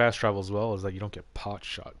benefit of fast travel as well is that you don't get pot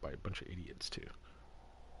shot by a bunch of idiots too.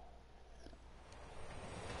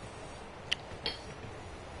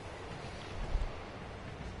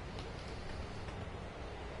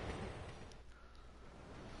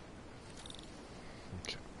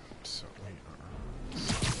 Okay, so we are.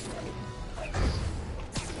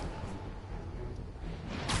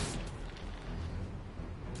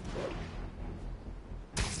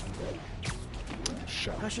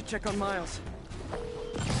 Shut up. I should check on Miles.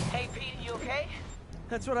 Hey, Pete, you okay?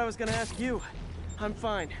 That's what I was gonna ask you. I'm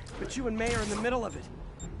fine, but you and May are in the middle of it.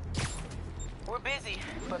 We're busy,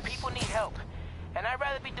 but people need help. And I'd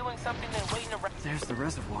rather be doing something than waiting around. There's the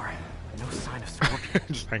reservoir. No sign of Scorpion.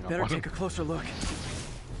 Just hang up Better on take him. a closer look.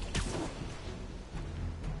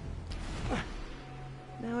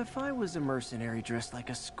 Now, if I was a mercenary dressed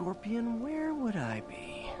like a scorpion, where would I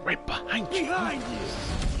be? Right behind you. Behind you!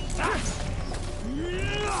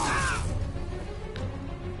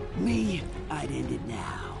 Me, I'd end it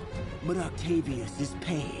now. But Octavius is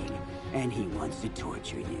paying, and he wants to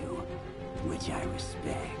torture you, which I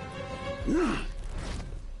respect.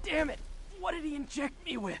 Damn it! What did he inject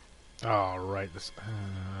me with? Oh, right. This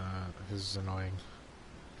is annoying.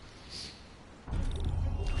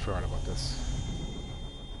 I forgot about this.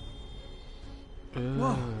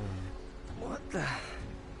 Whoa! What the?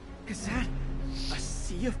 Is that a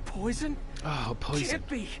sea of poison? Oh, poison. Can't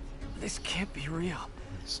be. This can't be real.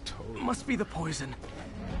 It's totally. Must be the poison.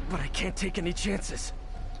 But I can't take any chances.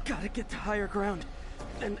 Gotta get to higher ground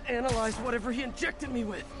and analyze whatever he injected me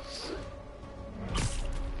with.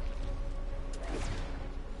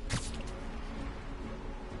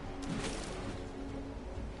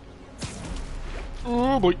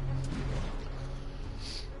 Oh boy.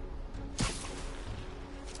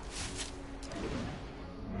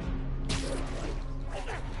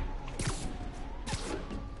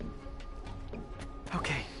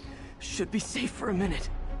 Okay, should be safe for a minute.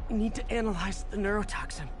 Need to analyze the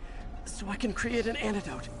neurotoxin so I can create an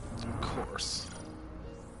antidote. Of course.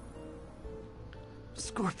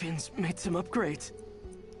 Scorpion's made some upgrades.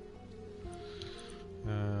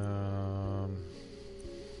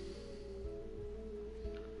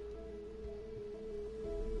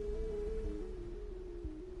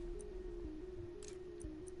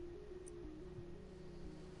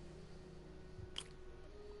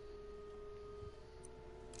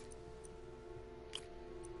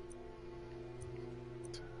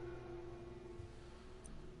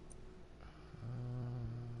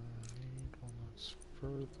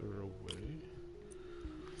 Further away.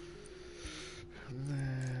 And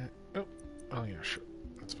then, oh yeah, sure,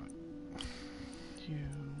 that's fine. You.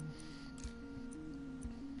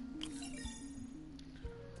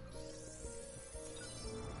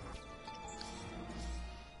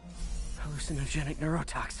 Hallucinogenic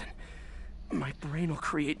neurotoxin. My brain will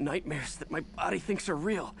create nightmares that my body thinks are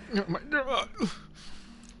real. Oh my God.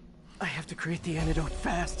 I have to create the antidote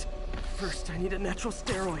fast. First, I need a natural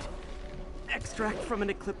steroid. Extract from an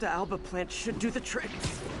Eclipta alba plant should do the trick.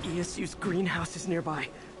 ESU's greenhouse is nearby.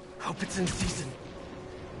 Hope it's in season.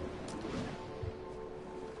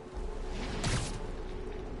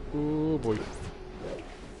 Oh boy.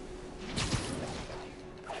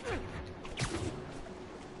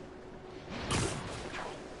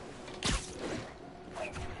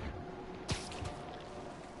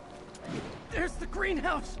 There's the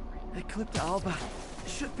greenhouse! Eclipta alba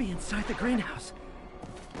should be inside the greenhouse.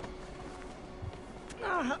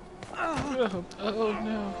 Oh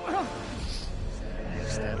no.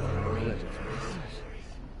 Is that right?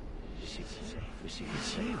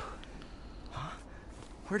 Huh?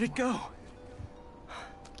 Where'd it go?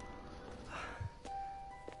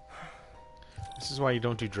 This is why you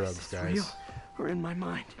don't do drugs, guys. Real or in my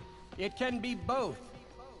mind? It can be both.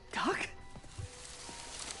 Doc?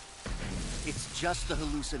 It's just the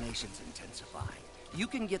hallucinations intensifying. You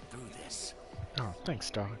can get through this. Oh, thanks,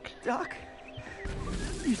 Doc. Doc?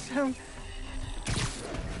 You sound...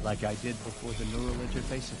 Like I did before the neural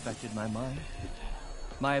interface affected my mind.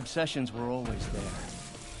 My obsessions were always there,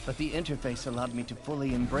 but the interface allowed me to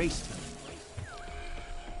fully embrace them.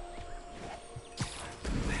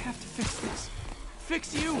 I have to fix this.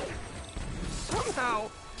 Fix you! Somehow!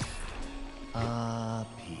 Ah,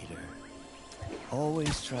 Peter.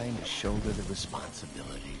 Always trying to shoulder the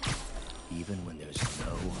responsibility, even when there's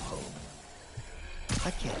no hope.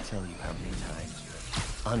 I can't tell you how many times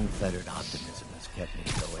your unfettered optimism has kept me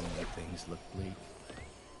going when things look bleak.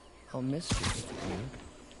 I'll miss you, Peter.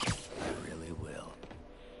 I really will.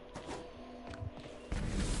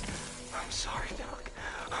 I'm sorry, Doc.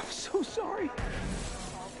 I'm so sorry.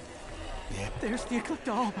 Yeah. There's the Eclipta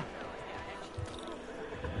alba.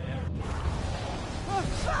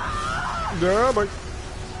 Yeah, but...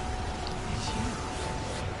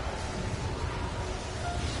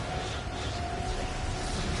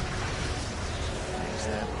 Is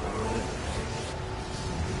that right?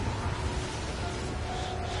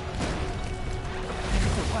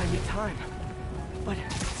 It'll buy me time. But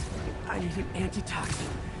I need an antitoxin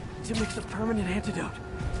to mix a permanent antidote.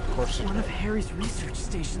 Of course you One do. of Harry's research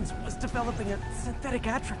stations was developing a synthetic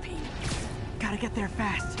atropine. Gotta get there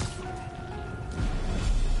fast.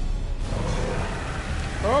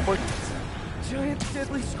 Oh boy. Giant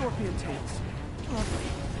deadly scorpion tails. Lovely.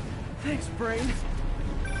 Thanks, brain.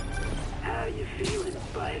 How you feeling,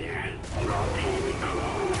 Spider? Raw panic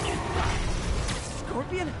crawling.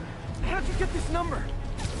 Scorpion? How'd you get this number?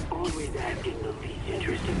 Always asking the least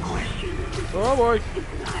interesting questions. Oh boy.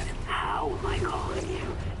 It's not how am I calling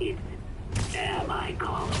you, it's am I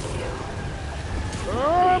calling you.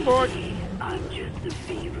 Oh boy. Maybe I'm just the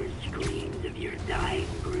fevered screams of your dying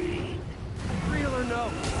brain. Real or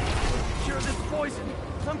no? Cure this poison.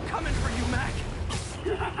 I'm coming for you, Mac.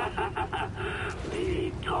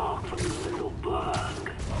 Big talk from the little bug.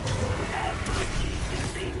 Have mercy,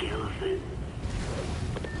 the pink elephant.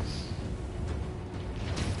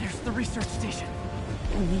 There's the research station.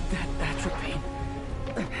 We need that atropine.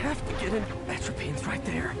 I have to get in. Atropine's right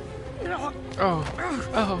there. Oh.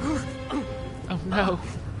 Oh no.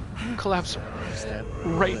 Collapse.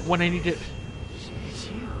 Right when I need it. It's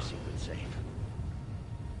you, Secret Safe.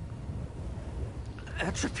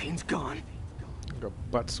 Atropine's gone. Go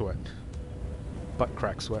butt sweat. Butt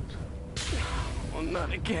crack sweat. Well,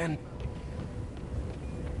 not again.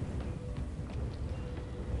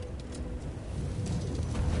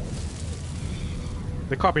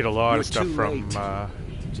 They copied a lot of stuff Too from late.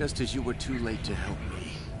 Just as you were too late to help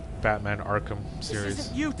me. Batman Arkham This series.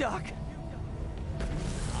 isn't you, Doc.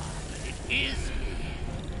 It is me.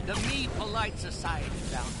 The me polite society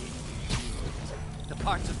found in you. The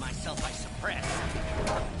parts of myself I suppressed.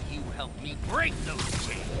 You helped me break those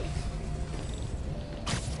chains.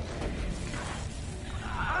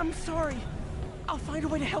 I'm sorry. I'll find a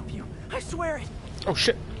way to help you. I swear it. Oh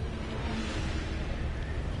shit.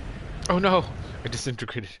 Oh no. I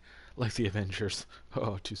disintegrated like the Avengers.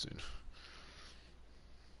 Oh, too soon.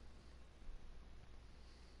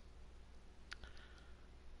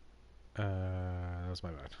 That was my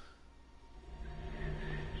bad.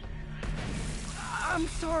 I'm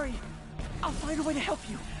sorry. I'll find a way to help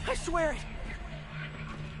you. I swear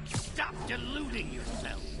it. Stop deluding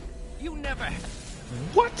yourself. You never...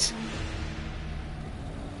 What?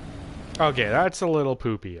 Okay, that's a little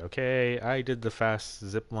poopy, okay? I did the fast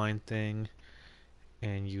zipline thing,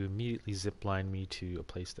 and you immediately ziplined me to a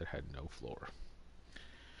place that had no floor.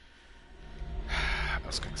 That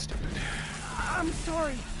was kind of stupid. I'm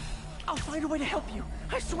sorry. I'll find a way to help you.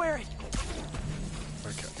 I swear it.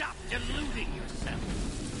 Okay. Stop deluding yourself.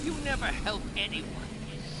 You never help anyone.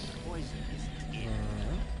 Poison isn't it.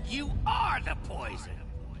 You are the poison.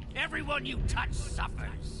 Everyone you touch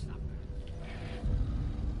suffers.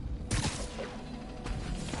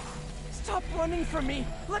 Stop running from me.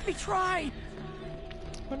 Let me try.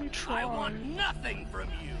 Let me try. I want nothing from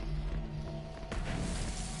you.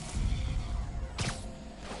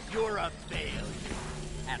 You're a failure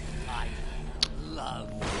at life, love,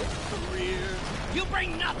 career. You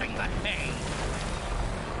bring nothing but pain.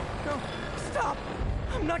 No, stop.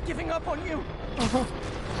 I'm not giving up on you.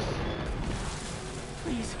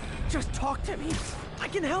 Please, just talk to me. I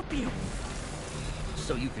can help you.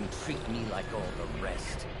 So you can treat me like all the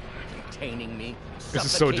rest. Containing me, This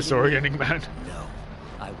is so suffocating disorienting, me. man. No,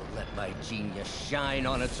 I will let my genius shine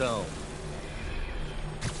on its own.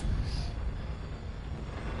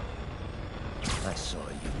 I saw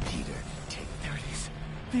you, Peter. There it is.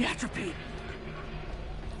 The atropine.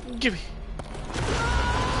 Give me.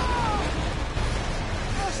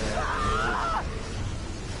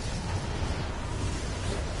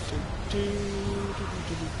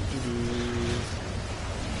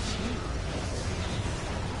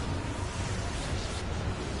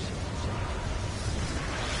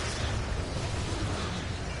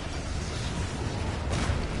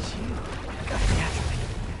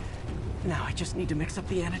 Now I just need to mix up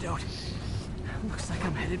the antidote. Looks like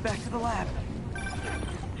I'm headed back to the lab.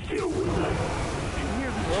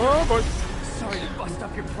 Oh boy. Sorry to bust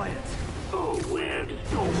up your plans. Oh, Webbs,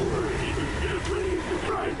 don't worry. Plenty of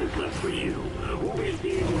surprises left for you. We'll be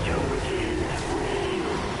seeing each other again.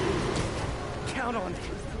 Count on it.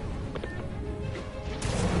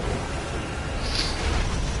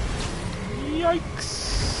 Yikes.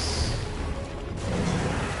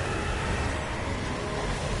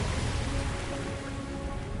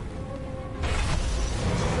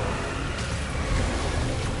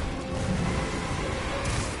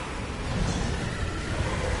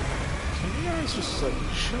 Just like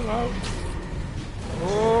chill out.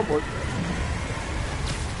 Oh boy.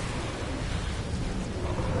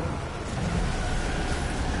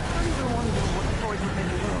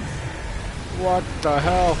 What the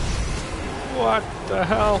hell? What the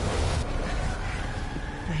hell?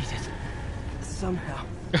 Made it. Somehow.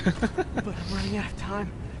 But I'm running out of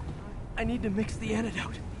time. I need to mix the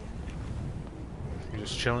antidote. You're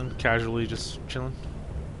just chilling, casually just chilling.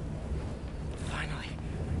 Finally.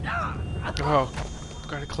 Oh,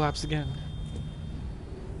 gotta collapse again.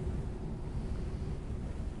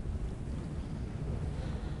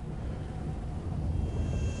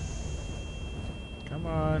 Come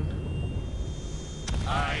on.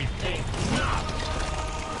 I think not.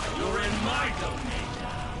 You're in my domain.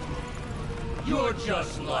 You're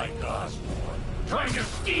just like Osborn, trying to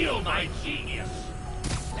steal my genius.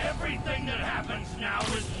 Everything that happens now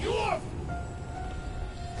is your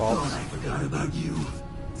fault. Oh, I forgot about you.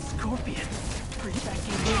 Scorpion, are you back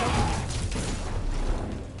in here?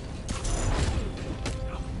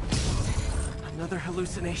 Another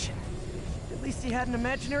hallucination. At least he had an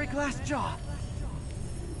imaginary glass jaw.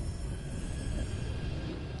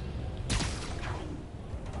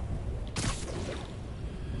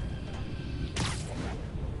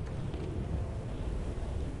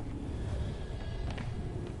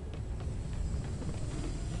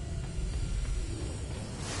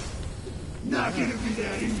 Not gonna be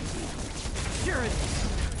that easy. Sure it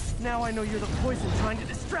is. Now I know you're the poison trying to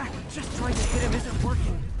distract. Just trying to hit him isn't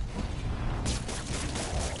working.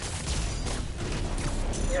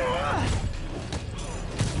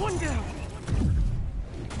 One down.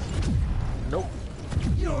 Nope.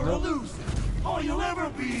 You're a loser. All you'll ever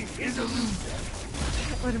be is a loser.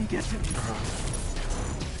 Can't let him get to me.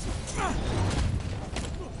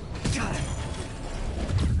 Got him.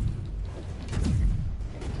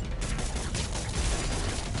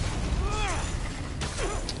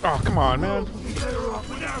 Oh, come on, man. Better off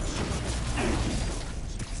without you.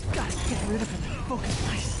 Gotta get rid of him. Focus,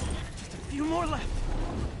 nice. Just a few more left.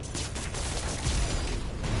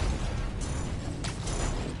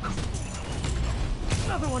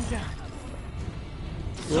 Another one down.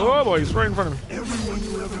 Oh boy, he's right in front of me. Everyone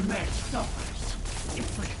you ever met suffers.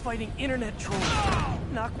 It's like fighting internet trolls.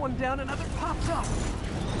 Knock one down, another pops up.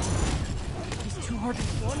 He's too hard to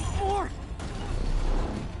one more.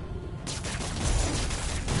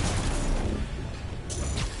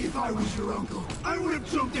 If I was your uncle, I would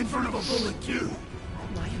have jumped in front of a bullet too.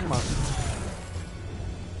 Come on.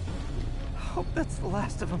 Hope that's the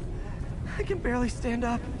last of them. I can barely stand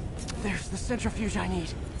up. There's the centrifuge I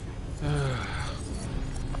need.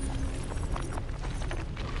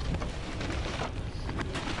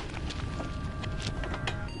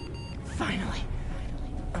 Finally.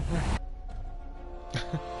 I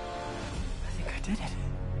think I did it.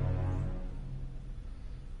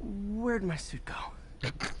 Where'd my suit go?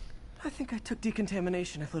 I think I took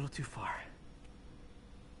decontamination a little too far.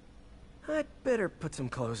 I'd better put some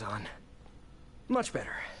clothes on. Much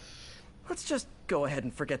better. Let's just go ahead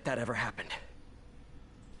and forget that ever happened.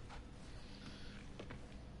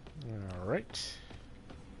 All right.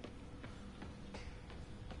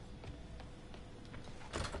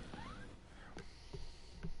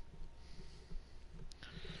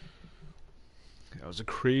 That was a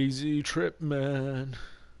crazy trip, man.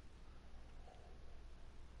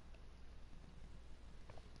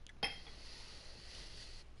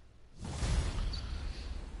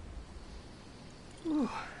 Ooh,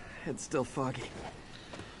 head's still foggy.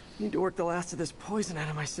 Need to work the last of this poison out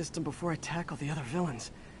of my system before I tackle the other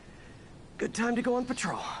villains. Good time to go on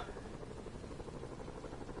patrol.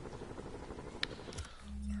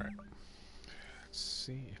 Alright. Let's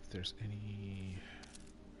see if there's any...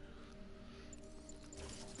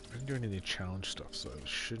 I didn't do any of the challenge stuff, so I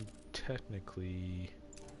should technically...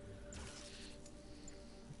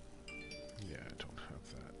 Yeah, I don't have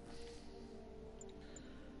that.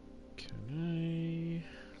 Can I...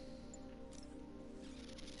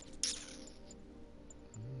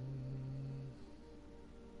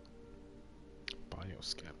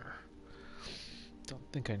 Bioscanner.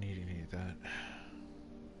 Don't think I need any of that.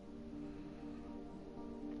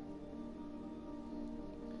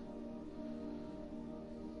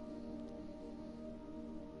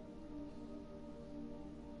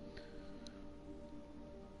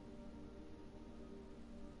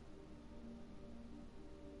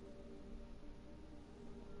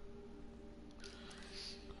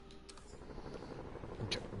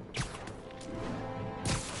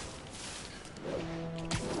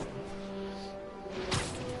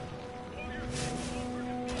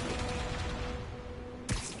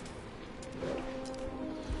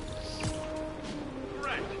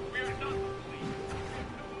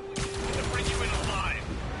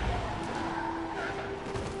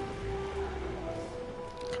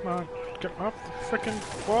 Come on, get off the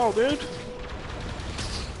frickin' wall, dude!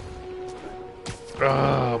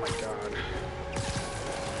 Oh my god.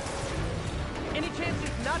 Any chance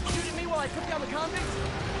he's not shooting me while I took down the convicts?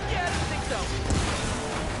 Yeah, I don't think so.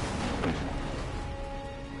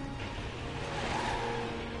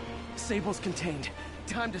 Sable's contained.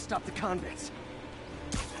 Time to stop the convicts.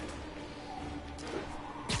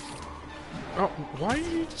 Oh, why are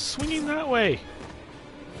you swinging that way?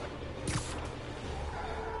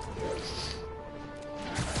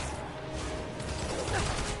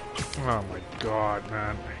 Oh my god,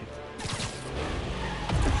 man.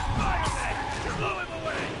 Blow him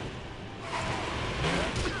away!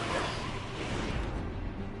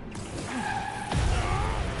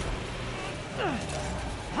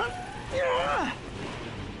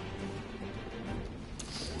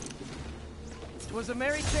 It was a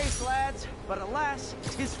merry chase, lads, but alas,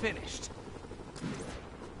 'tis finished.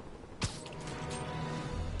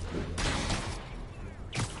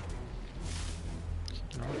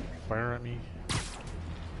 Fire at me.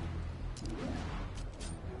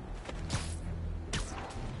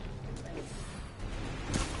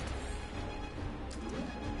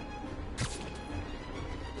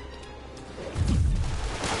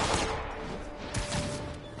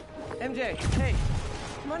 MJ, hey,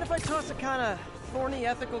 mind if I toss a kind of thorny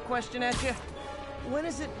ethical question at you? When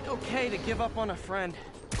is it okay to give up on a friend?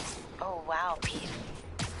 Oh, wow, Pete.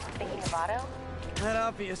 Thinking of Otto? That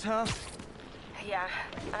obvious, huh? Yeah,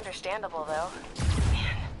 understandable, though.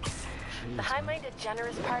 Man, the high-minded,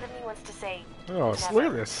 generous part of me wants to say, Oh, look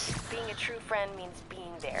at this. Being a true friend means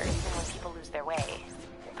being there, even when people lose their way.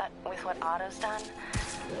 But with what Otto's done,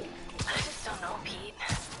 I just don't know, Pete.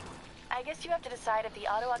 I guess you have to decide if the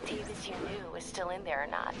Otto Octavius you knew is still in there or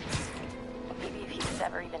not. Maybe if he was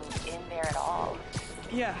ever even in there at all.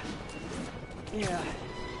 Yeah.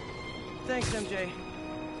 Thanks, MJ.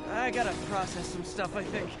 I gotta process some stuff, I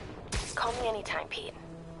think. Call me anytime, Pete.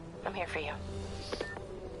 I'm here for you.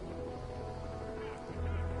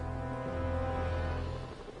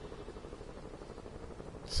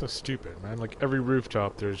 So stupid, man. Like every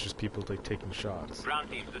rooftop, there's just people like taking shots. Ground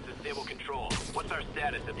teams, this is Stable Control. What's our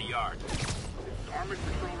status at the yard? Armored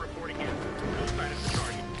Patrol reporting in. No sign of the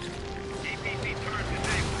target. DPC turret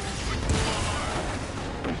disabled. Switch to full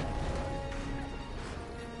alarm.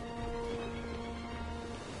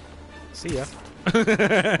 See ya.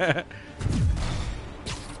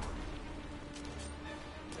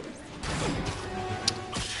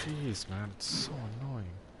 Jeez, man, it's so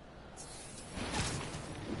annoying.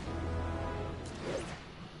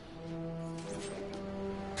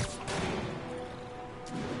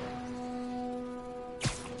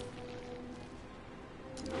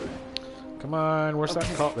 Come on, where's that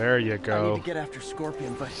call? There you go. I need to get after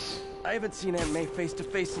Scorpion, but I haven't seen Aunt May face to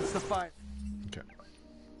face since the fire. Okay.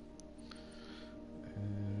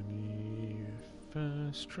 Any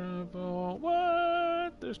fast travel?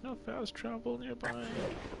 What? There's no fast travel nearby.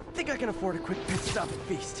 Think I can afford a quick pit stop at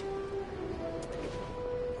Feast.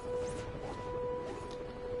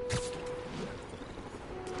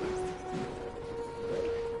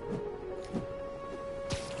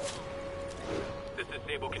 This is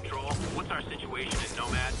Stable Control. What's our situation in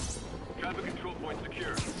Nomad? Traffic control point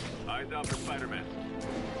secure. Eyes out for Spider-Man.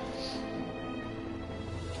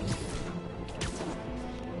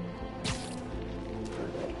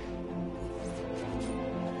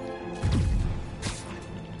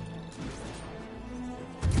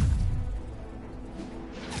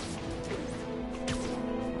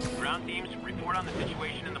 Ground teams, report on the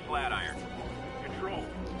situation in the Flatiron. Control,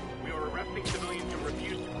 we are arresting civilians who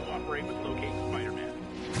refuse to cooperate with locating Spider-Man.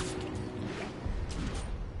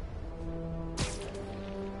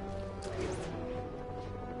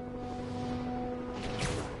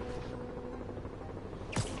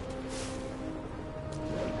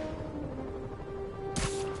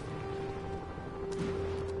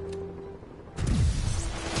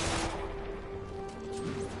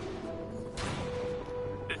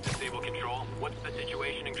 This is Stable Control. What's the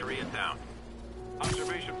situation in Koreatown?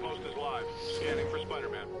 Observation post is live. Scanning for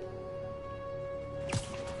Spider-Man.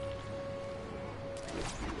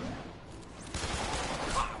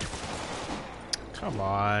 Come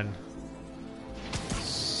on.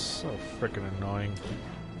 So freaking annoying.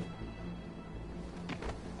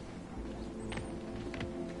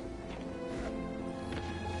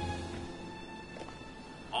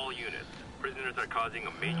 All units. Prisoners are causing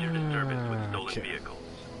a major disturbance with stolen vehicles.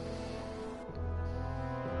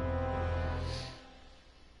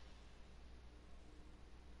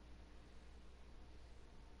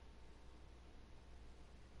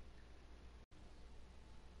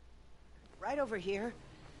 Right over here.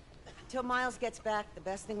 Till Miles gets back, the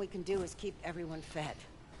best thing we can do is keep everyone fed.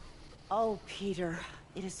 Oh, Peter,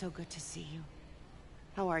 it is so good to see you.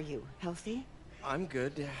 How are you? Healthy? I'm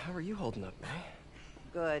good. How are you holding up, May?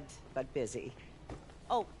 Good, but busy.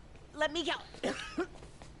 Oh, let me go.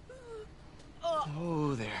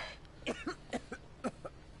 Oh, there.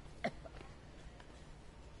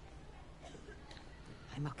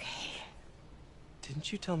 I'm okay.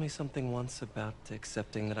 Didn't you tell me something once about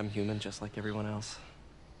accepting that I'm human just like everyone else?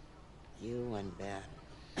 You and Ben.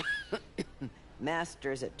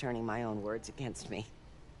 Masters at turning my own words against me.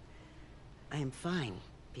 I am fine,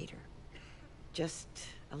 Peter. Just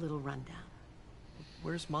a little rundown.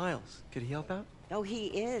 Where's Miles? Could he help out? Oh, he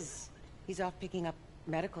is. He's off picking up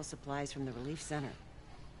medical supplies from the relief center.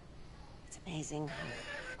 It's amazing how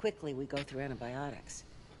quickly we go through antibiotics.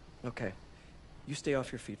 Okay. You stay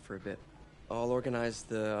off your feet for a bit. I'll organize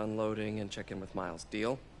the unloading and check in with Miles.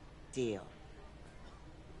 Deal? Deal.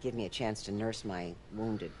 Give me a chance to nurse my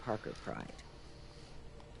wounded Parker pride.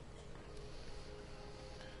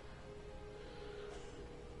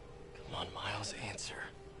 Come on, Miles, answer.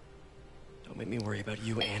 Don't make me worry about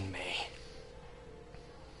you and May.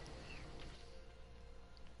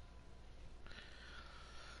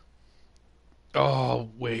 Oh,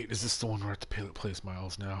 wait. Is this the one where I have to place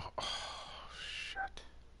Miles now? Oh, shit.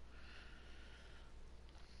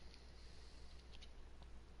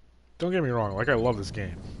 Don't get me wrong. Like, I love this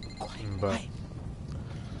game. But...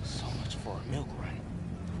 So much for a milk run.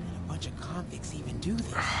 And a bunch of convicts even do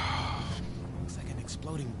this. Looks like an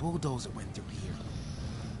exploding bulldozer went through here.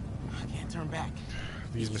 I can't turn back.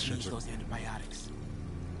 These missions are... those antibiotics.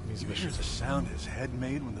 These You hear missions the sound his head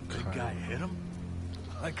made when the big guy hit him?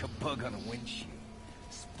 Like a bug on a windshield.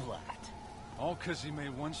 Splat. All because he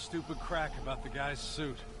made one stupid crack about the guy's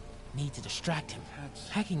suit. Need to distract him.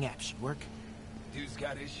 Hacking app should work. Dude's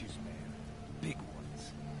got issues, man. Big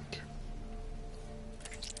ones.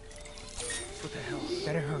 What the hell?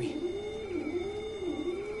 Better hurry.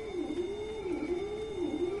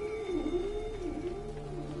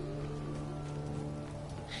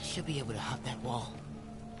 Should be able to hop that wall.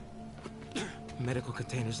 Medical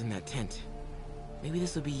containers in that tent. Maybe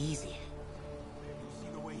this will be easy. You see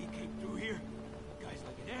the way he came through here? The guy's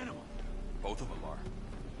like an animal. Both of them are.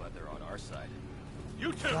 But they're on our side.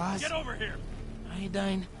 You two, Ross? get over here!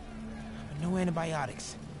 Iodine, but no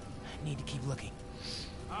antibiotics. I need to keep looking.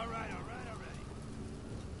 All right.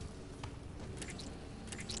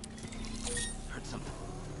 Heard something.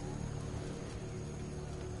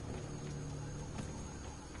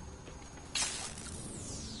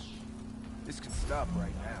 This can stop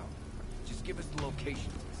right now. Just give us the locations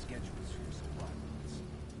and the schedules for your supply runs.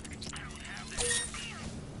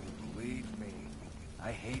 Believe me,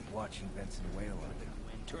 I hate watching Benson wail on it.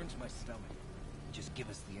 It turns my stomach. Just give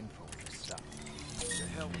us the info when to stop. The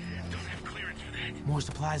hell with that? Don't have clearance for that. More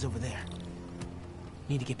supplies over there.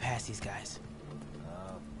 Need to get past these guys.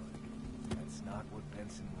 Oh, buddy. That's not what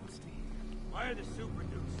Benson wants to hear. Why are the super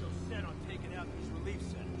dudes so set on taking out these relief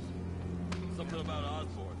centers? Something about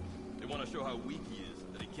Osborn. They want to show how weak he is,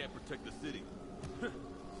 that he can't protect the city.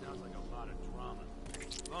 Sounds like a lot of drama.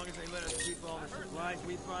 As long as they let us keep all the supplies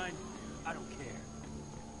we find, I don't care.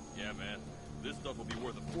 Yeah, man. This stuff will be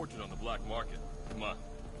worth a fortune on the black market. Come on.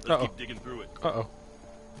 Let's keep digging through it. Uh-oh.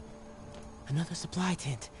 Another supply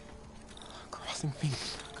tent. Crossing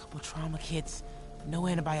fingers. A couple trauma kits. No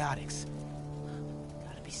antibiotics.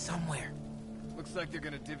 Gotta be somewhere. Looks like they're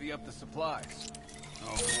gonna divvy up the supplies.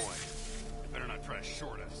 Oh boy. They better not try to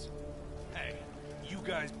short us. Hey, you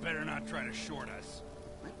guys better not try to short us.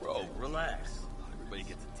 Bro, relax. Everybody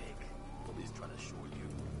gets a take. Nobody's trying to short you.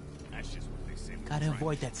 That's just what they say. Gotta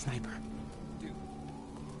avoid that sniper. Dude.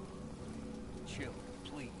 Chill,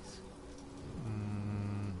 please.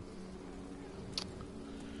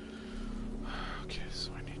 Okay,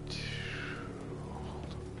 so I need to...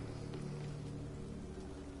 Hold on.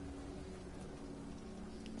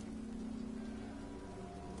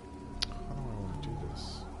 How do I want to do this?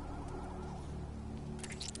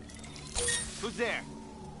 Who's there?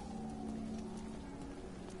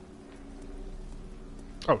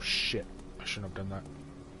 Oh, shit. I shouldn't have done that.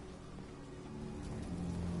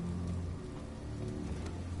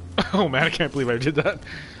 Oh, man, I can't believe I did that.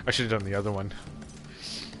 I should have done the other one.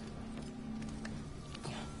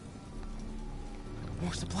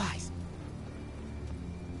 More supplies.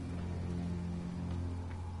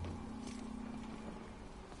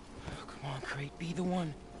 Oh, come on, Crate, be the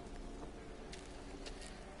one.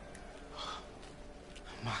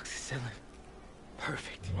 Amoxicillin.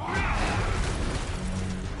 Perfect.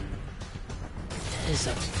 That is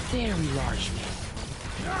a very large meal.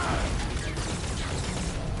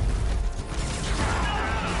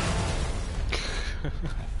 I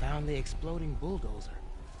found the exploding bulldozer.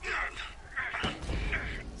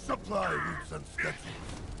 Supply routes and schedules.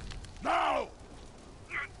 Now!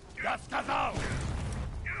 Das Casal!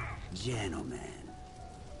 Gentlemen,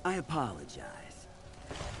 I apologize.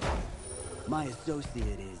 My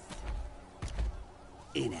associate is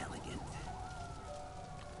inelegant.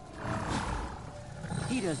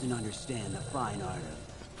 He doesn't understand the fine art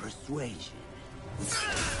of persuasion.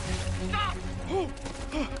 Stop!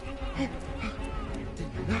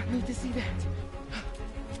 Did not need to see that.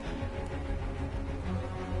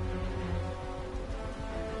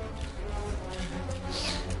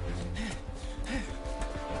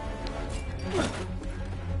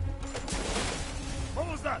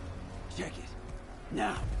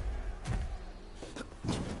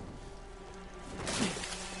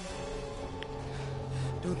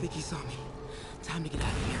 get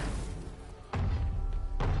out of here.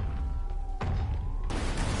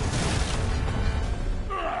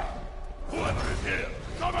 Whoever is here,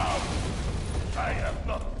 come out! I have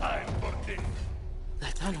no time for this.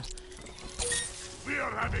 That tunnel. We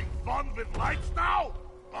are having fun with lights now?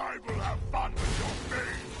 I will have fun with your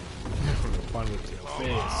face. Never have fun with your Come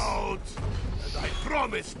face. out! And I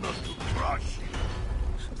promise not to crush you.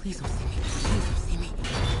 Please don't see me. Please don't see me.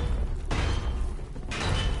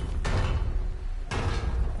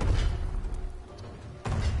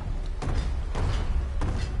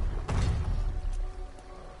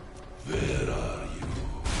 Where are you?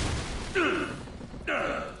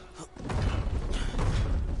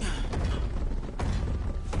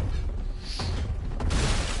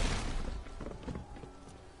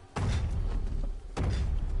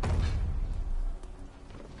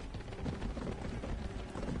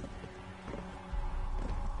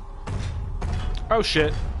 Oh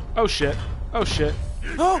shit. Oh shit. Oh shit.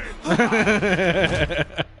 Oh!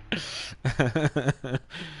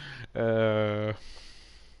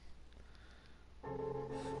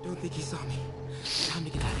 Don't think he saw me. Time to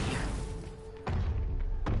get out of here.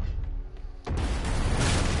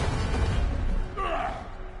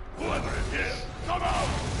 Whoever is here, come out!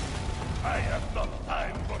 I have no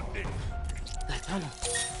time for this. That tunnel.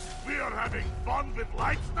 We are having fun with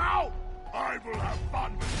lights now? I will have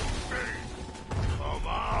fun with your face. Come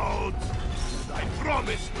out! And I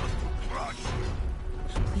promise not to crush you.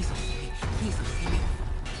 Please don't see me. Please don't see me.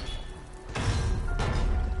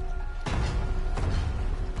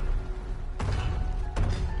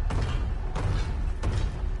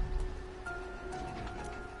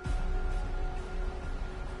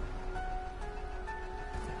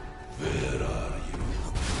 Where are you?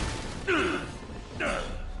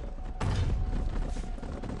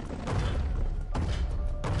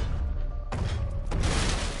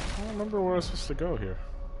 I don't remember where I was supposed to go here.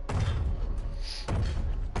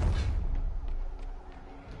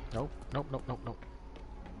 Nope, nope, nope, nope, nope.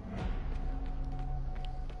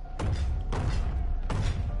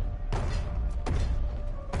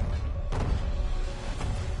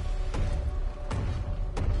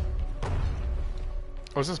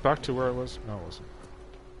 Oh, is this back to where I was? No, it wasn't.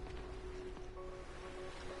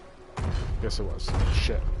 Yes, it was.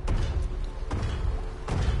 Shit.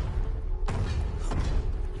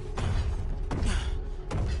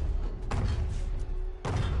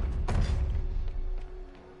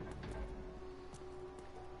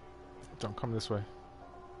 Don't come this way.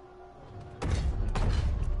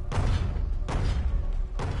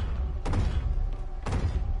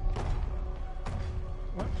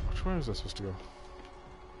 What? Which way is I supposed to go?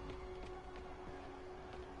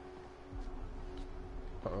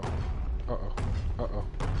 Uh-oh. Uh-oh. Uh-oh.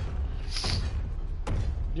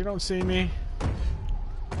 You don't see me?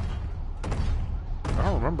 I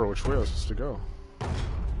don't remember which way I was supposed to go.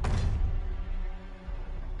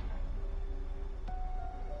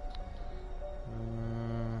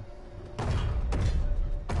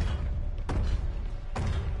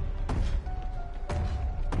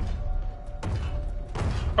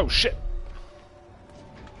 Oh shit!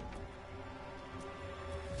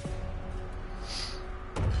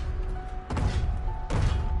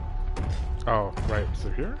 Oh, right,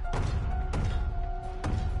 through here?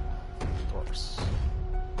 Of course.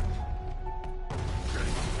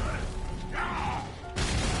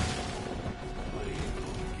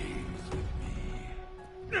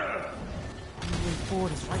 The way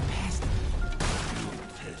forward is right past me.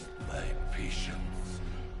 Test my patience.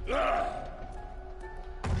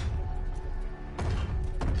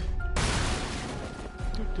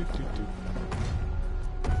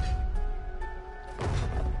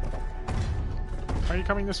 Why are you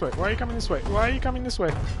coming this way? Why are you coming this way? Why are you coming this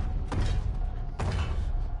way?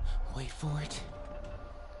 Wait for it.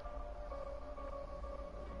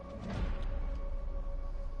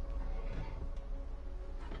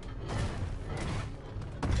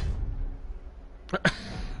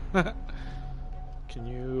 Can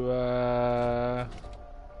you,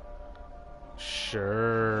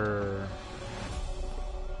 Sure.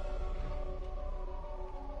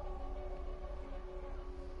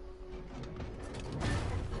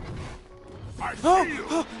 I see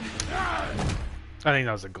you! I think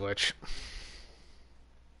that was a glitch.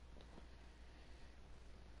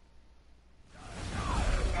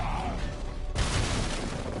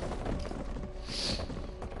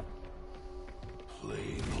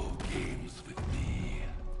 Play no games with me.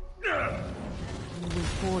 The way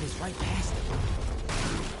forward is right past me.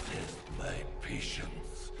 Test my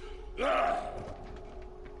patience.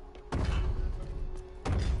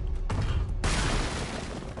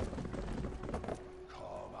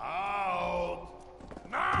 Come out!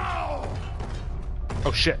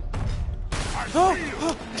 Oh shit.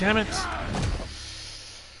 Damn it.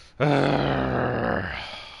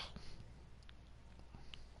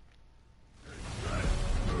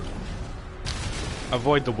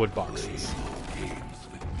 Avoid the wood boxes.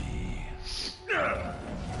 The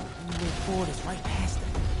way forward is right past them.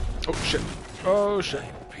 Oh shit. Oh shit.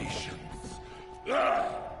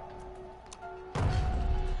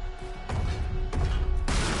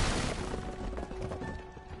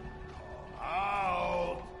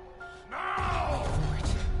 Out! Now!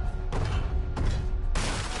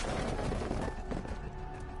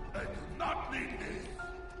 I do not need this.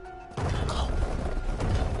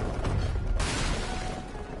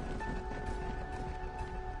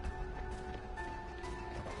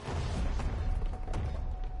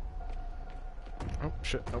 Oh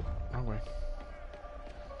shit. Oh, wrong way.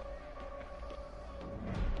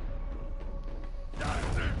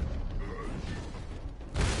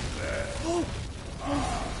 Oh!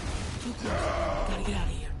 Too close. Gotta get out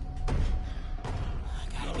of here.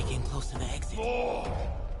 I gotta be getting close to the exit.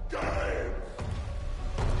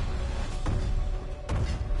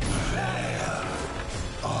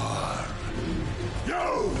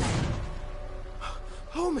 You!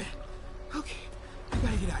 Oh man. Okay. I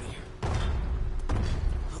gotta get out of here.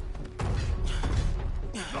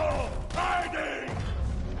 No hiding!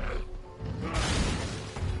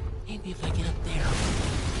 Maybe if I get up there.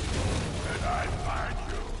 When I find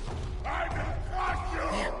you, I will crush you!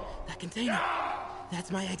 There, that container.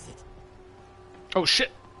 That's my exit. Oh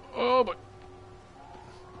shit. Oh boy.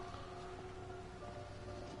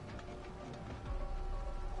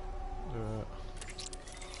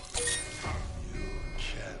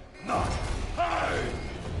 Not hide!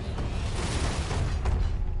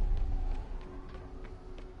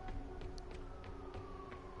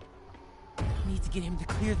 Need to get him to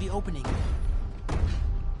clear the opening.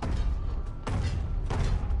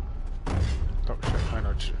 Oh shit. I know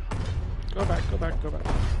what you. Go back. Go back. Go back.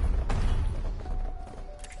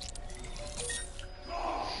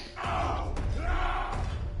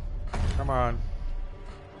 Come on.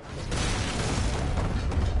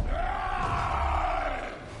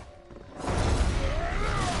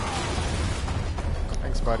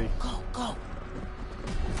 Thanks, buddy. Go, go.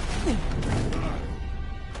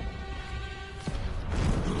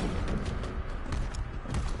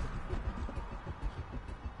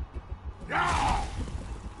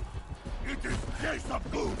 It is Jason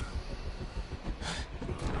Goose!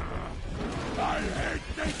 I hate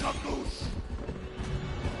Jason Goose!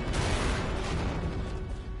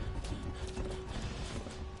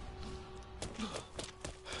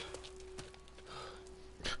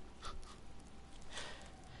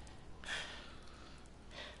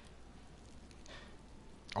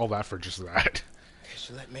 All that for just that. You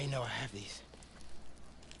should let May know I have these.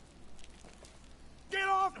 Get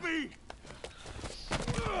off me!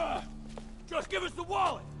 Just give us the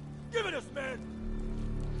wallet! Give it us, man!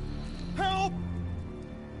 Help!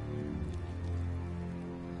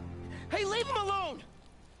 Hey, leave him alone!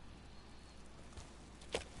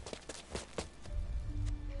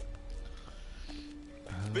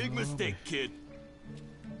 Big mistake, kid.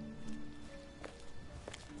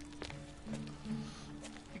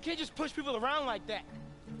 You can't just push people around like that.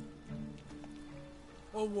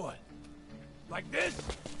 Or what? Like this?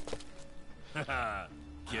 Haha,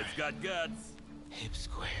 kid's got guts. Hip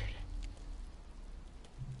squared.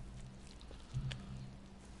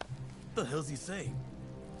 What the hell's he saying?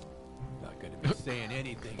 Not gonna be saying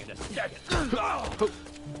anything in a second.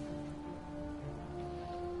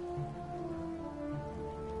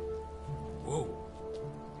 Whoa.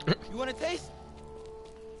 You want a taste?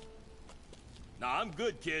 Nah, I'm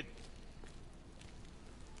good, kid.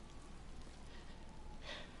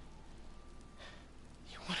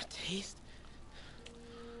 You want a taste?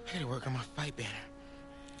 I gotta work on my fight banner.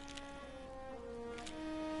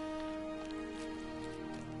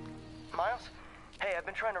 Miles? Hey, I've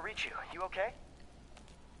been trying to reach you. You okay?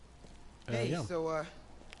 Hey, yeah. so,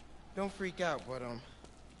 don't freak out, but, I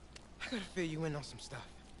gotta fill you in on some stuff.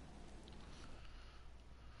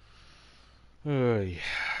 Yeah.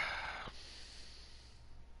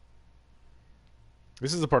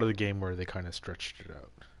 This is the part of the game where they kind of stretched it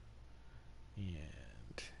out.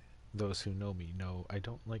 And those who know me know I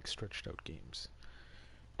don't like stretched out games.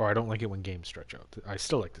 Or I don't like it when games stretch out. I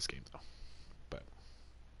still like this game, though. But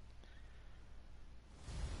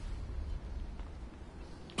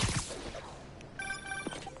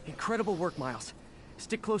Incredible work, Miles.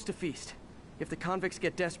 Stick close to Feast. If the convicts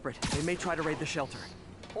get desperate, they may try to raid the shelter.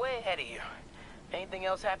 Way ahead of you. Anything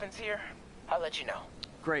else happens here, I'll let you know.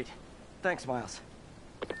 Great. Thanks, Miles.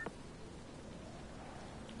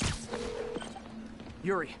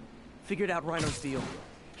 Yuri, figured out Rhino's deal.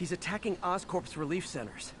 He's attacking Oscorp's relief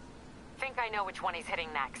centers. Think I know which one he's hitting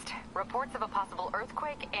next. Reports of a possible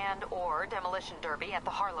earthquake and/or demolition derby at the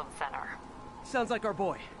Harlem Center. Sounds like our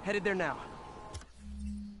boy. Headed there now.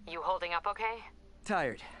 You holding up okay?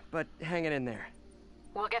 Tired, but hanging in there.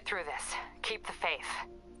 We'll get through this. Keep the faith.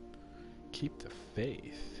 Keep the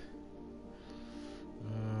faith.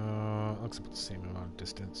 Looks about the same amount of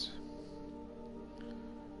distance.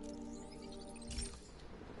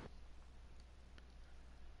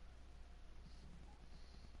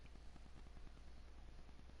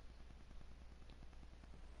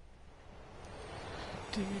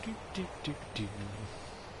 Do, do, do, do, do.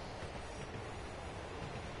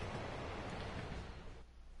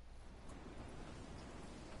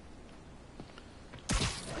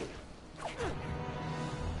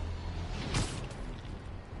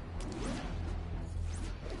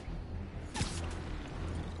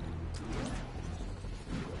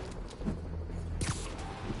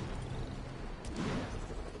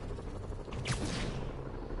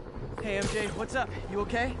 Hey, MJ, what's up? You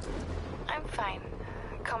okay? I'm fine.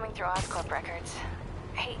 Combing through Oscorp records.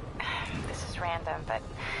 Hey, this is random, but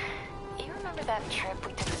you remember that trip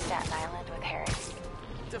we took to Staten Island with Harry?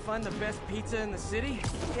 To find the best pizza in the city?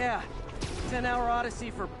 Yeah. 10-hour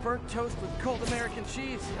odyssey for burnt toast with cold American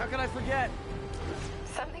cheese. How could I forget?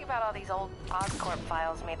 Something about all these old Oscorp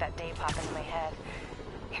files made that day pop into my head.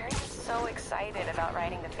 Harry was so excited about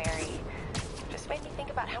riding the ferry. Just made me think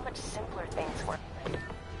about how much simpler things were.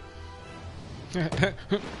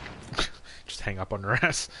 Just hang up on her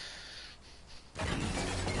ass.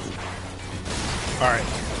 Alright.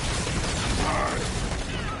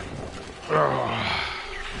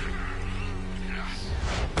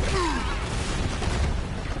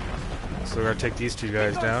 So we're gonna take these two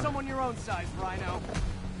guys down. Someone your own size, Rhino.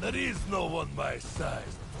 There is no one my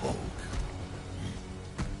size, Hulk.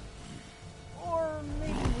 Or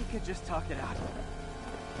maybe we could just talk it out.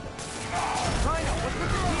 Rhino, what's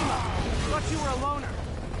with the team up? Thought you were a loner.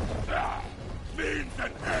 Fiends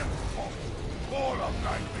and ends, Hulk. All of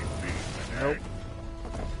nightly fiends and nope. eggs.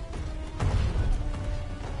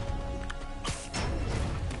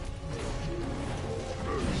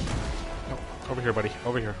 Over here, buddy.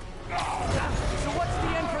 Over here. So what's the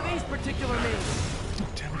end for these particular means? Oh,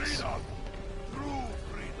 damn it. Freedom. True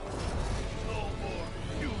freedom. No more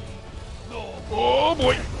beauty. No more. Oh,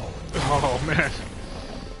 boy. Oh, man.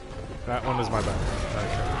 That one is my bad.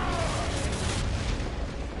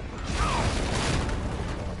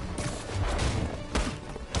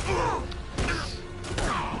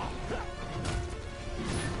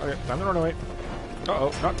 Okay, time to run away.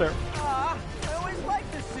 Uh-oh, not there. I always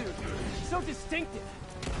liked this suit. So distinctive.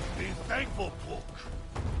 Be thankful, Hulk.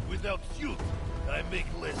 Without suit, I make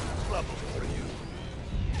less trouble for you.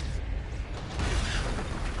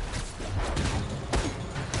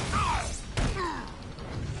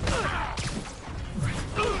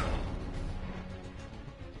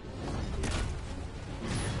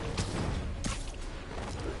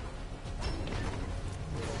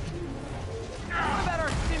 What about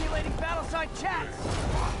our stimulating battle side chats?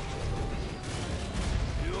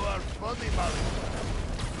 You are funny, Molly.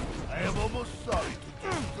 I am almost sorry to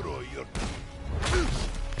destroy your...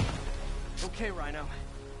 Okay, Rhino.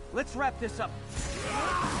 Let's wrap this up.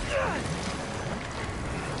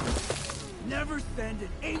 Never send an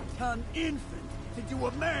 8-ton infant to do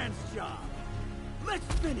a man's job. Let's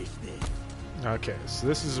finish this. Okay, so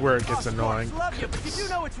this is where it gets annoying. Love you, but you do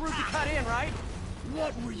know it's rude to cut in, right?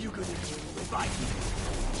 What were you gonna do if I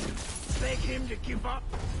beg him to give up?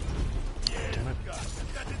 Yes, God,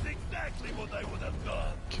 that is exactly what I would have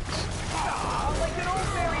done. Like an old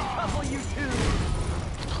married couple, you two.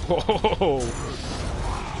 Oh.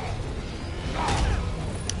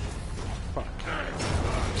 Fuck.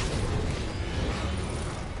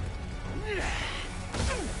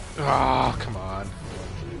 Ah, oh, come on.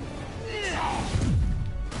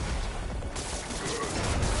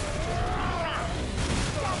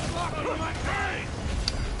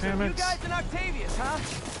 Damn it. You guys in Octavius, huh?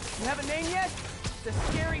 You have a name yet? The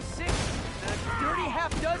Scary Six? The Dirty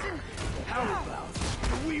Half Dozen? How about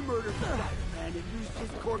we murder Spider-Man and use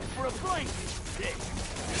his corpse for a blanket stick?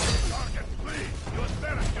 Target, please. You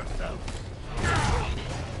embarrass yourself.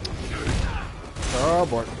 Oh,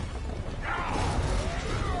 boy.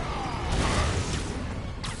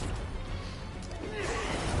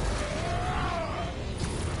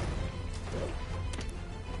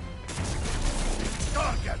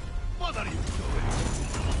 Target, what are you doing?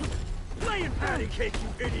 Playing patty cake,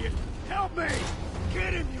 you idiot! Help me!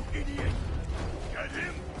 Get him, you idiot! Get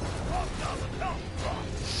him? Pop down the help.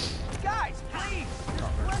 Guys, please!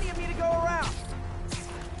 There's plenty of me to go around.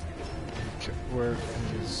 Where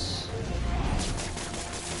is...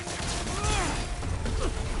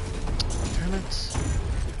 Damn it.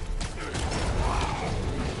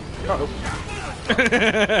 Uh-oh.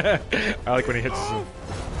 I like when he hits him.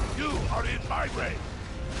 You are in my way.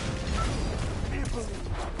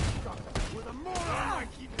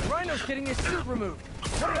 Rhino's getting his suit removed.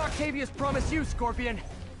 What did Octavius promise you, Scorpion?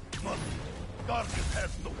 Money. Gargan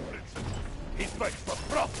has no principle. He fights for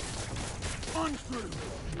profit. Untrue.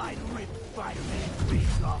 I'd rip Spider-Man's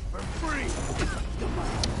face off for free.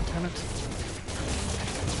 Damn it.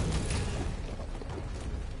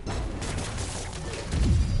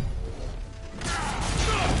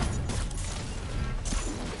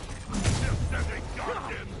 Just as a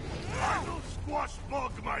Gargan, I will squash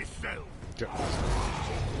bug myself.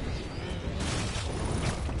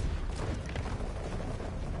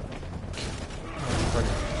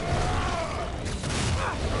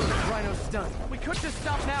 Rhino's stunned. We could just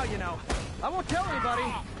stop now, you know. I won't tell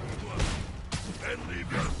anybody. And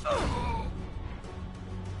leave your...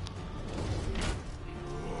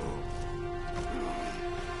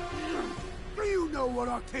 Do you know what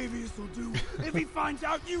Octavius will do if he finds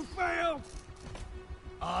out you failed?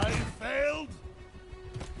 I failed?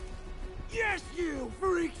 Yes, you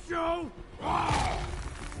freak show!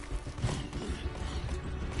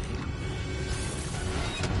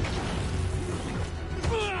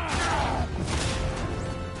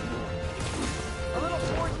 A little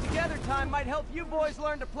forged together time might help you boys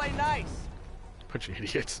learn to play nice. Bunch of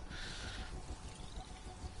idiots.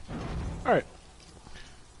 Alright.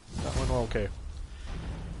 That went all okay.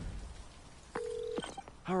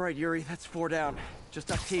 Alright, Yuri, that's 4 down.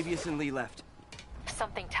 Just Octavius and Lee left.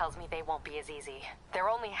 Something tells me they won't be as easy. They're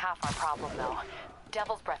only half our problem, though.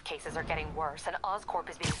 Devil's Breath cases are getting worse, and Oscorp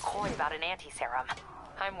is being coy about an anti-serum.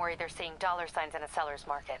 I'm worried they're seeing dollar signs in a seller's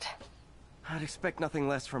market. I'd expect nothing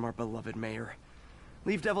less from our beloved mayor.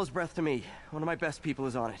 Leave Devil's Breath to me. One of my best people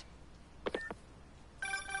is on it.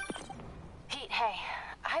 Pete, hey.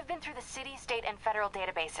 I've been through the city, state, and federal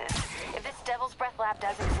databases. If this Devil's Breath lab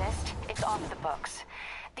does exist, it's off the books.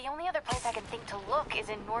 The only other place I can think to look is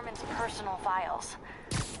in Norman's personal files.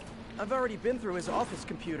 I've already been through his office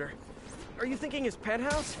computer. Are you thinking his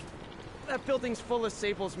penthouse? That building's full of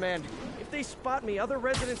Sable's men. If they spot me, other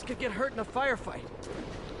residents could get hurt in a firefight.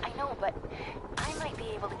 I know, but I might be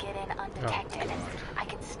able to get in undetected. I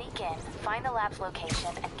can sneak in, find the lab's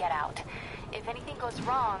location, and get out. If anything goes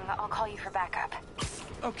wrong, I'll call you for backup.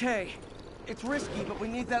 Okay. It's risky, but we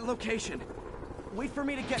need that location. Wait for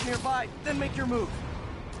me to get nearby, then make your move.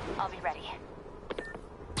 I'll be ready.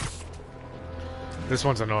 This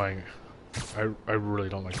one's annoying. I really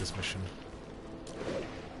don't like this mission.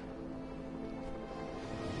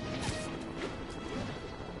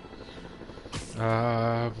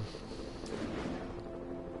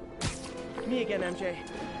 Me again, MJ.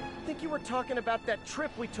 Think you were talking about that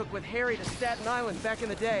trip we took with Harry to Staten Island back in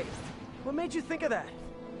the day. What made you think of that?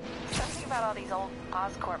 Something about all these old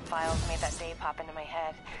Oscorp files made that day pop into my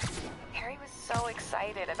head. Harry was so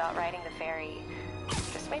excited about riding the ferry.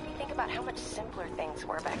 Just made me think about how much simpler things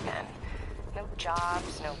were back then. No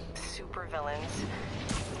jobs, no supervillains.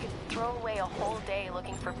 You could throw away a whole day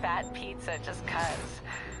looking for bad pizza just 'cause.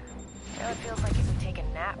 Now it feels like if we take a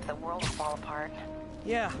nap, the world will fall apart.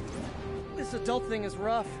 Yeah. This adult thing is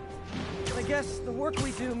rough. But I guess the work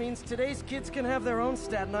we do means today's kids can have their own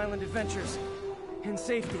Staten Island adventures. In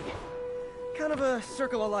safety. Kind of a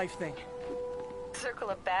circle of life thing. Circle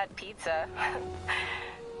of bad pizza.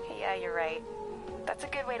 Yeah, you're right. That's a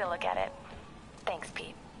good way to look at it. Thanks,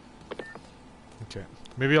 Pete. Okay.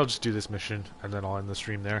 Maybe I'll just do this mission, and then I'll end the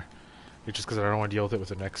stream there. It's just because I don't want to deal with it with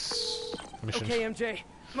the next mission. Okay, MJ.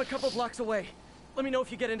 I'm a couple blocks away. Let me know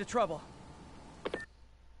if you get into trouble.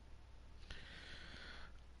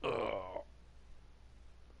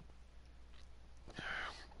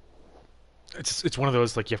 It's one of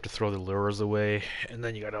those, like, you have to throw the lures away, and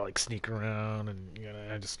then you gotta, like, sneak around, and you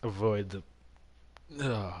gotta just avoid the...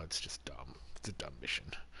 it's just dumb. It's a dumb mission.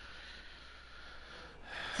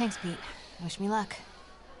 Thanks, Pete. Wish me luck.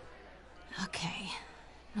 Okay.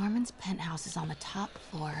 Norman's penthouse is on the top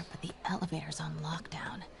floor, but the elevator's on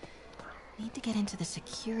lockdown. Need to get into the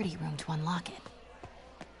security room to unlock it.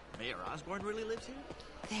 Mayor Osborn really lives here?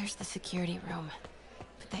 There's the security room.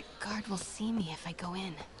 But that guard will see me if I go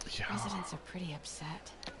in. Yeah. Residents are pretty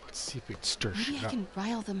upset. Let's see if we can stir Maybe shit I up. can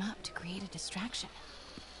rile them up to create a distraction.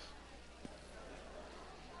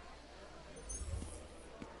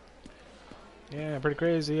 Yeah, pretty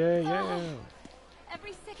crazy, yeah.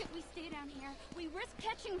 Every second we stay down here, we risk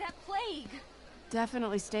catching that plague.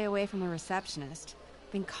 Definitely stay away from the receptionist.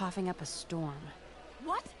 Been coughing up a storm.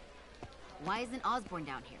 What? Why isn't Osborn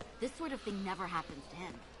down here? This sort of thing never happens to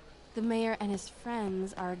him. The mayor and his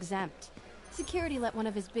friends are exempt. Security let one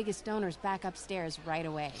of his biggest donors back upstairs right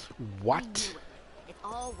away. What? It's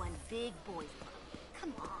all one big boys club.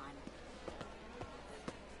 Come on.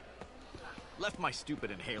 Left my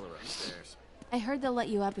stupid inhaler upstairs. I heard they'll let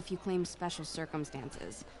you up if you claim special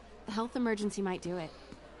circumstances. A health emergency might do it.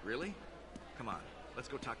 Really? Come on, let's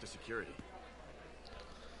go talk to security.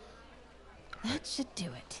 That should do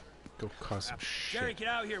it. Go cause some Jerry, shit. get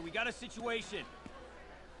out here. We got a situation.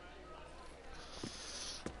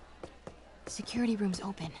 Security room's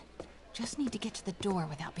open. Just need to get to the door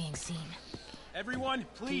without being seen. Everyone,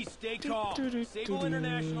 please stay calm. Sable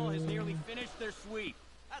International has nearly finished their sweep.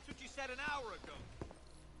 That's what you said an hour ago.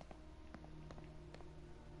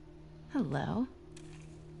 Hello.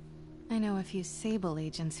 I know a few Sable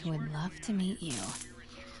agents who would love to meet you.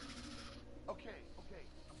 Okay,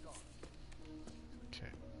 I'm gone.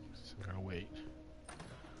 Okay, so we gotta wait.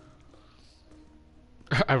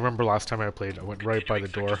 I remember last time I played, I went right by the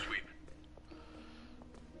door.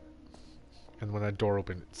 And when that door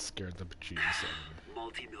opened, it scared the bejesus out of me.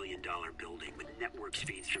 Multi-million-dollar building with networks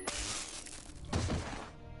feeds from...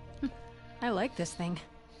 I like this thing.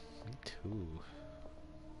 Me too.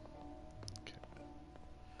 Okay.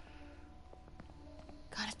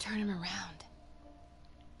 Gotta turn him around.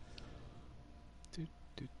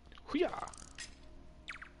 Hoo-yah!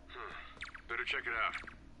 Better check it out.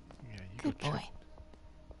 Yeah, you Good go check. boy.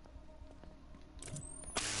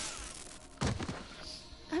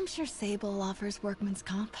 I'm sure Sable offers workman's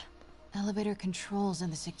comp. Elevator controls in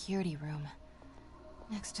the security room.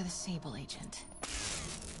 Next to the Sable agent.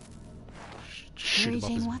 Shoot Mary him up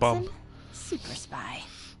Jane his Watson? bum. Super spy.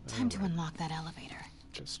 Time to unlock that elevator.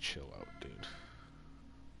 Just chill out, dude.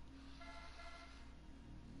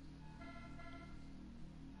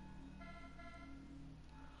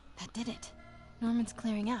 That did it. Norman's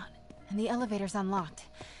clearing out, and the elevator's unlocked.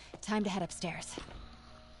 Time to head upstairs.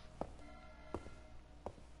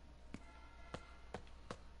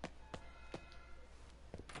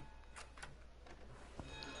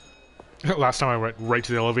 Last time I went right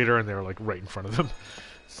to the elevator and they were like right in front of them.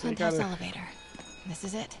 So you Penthouse gotta, elevator. This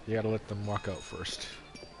is it. you gotta let them walk out first.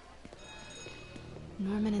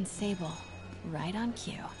 Norman and Sable. Right on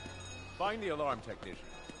cue. Find the alarm technician.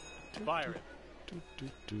 Fire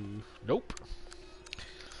him. Nope.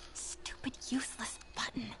 Stupid useless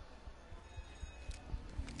button.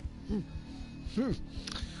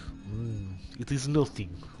 It is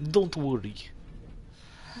nothing. Don't worry.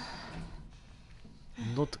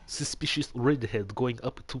 Not suspicious redhead going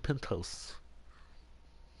up to penthouse.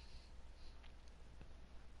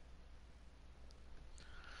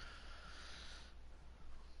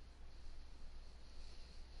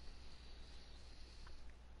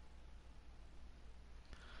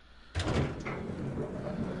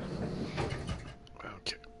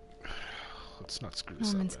 Okay. Let's not screw this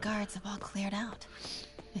up. Norman's guards have all cleared out.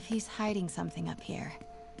 If he's hiding something up here,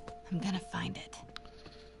 I'm gonna find it.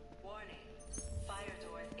 Fire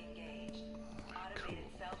doors engaged. Automated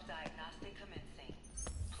self-diagnostic commencing.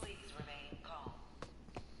 Please remain calm.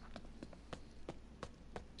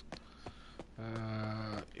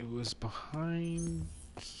 It was behind...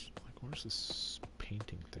 Like, where's this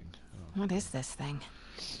painting thing? Oh. What is this thing?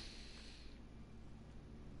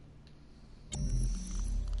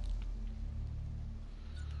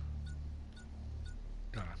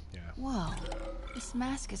 Yeah. Whoa. This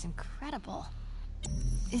mask is incredible.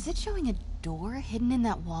 Is it showing a door hidden in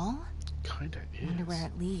that wall? Kinda is. Wonder where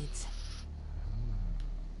it leads.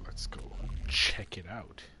 Let's go check it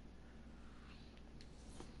out.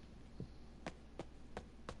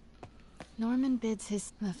 Norman bids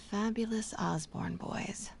the fabulous Osborn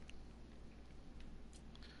boys.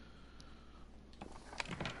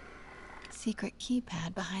 Secret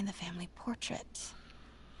keypad behind the family portrait.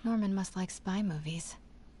 Norman must like spy movies.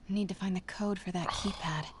 I need to find the code for that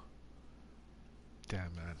keypad.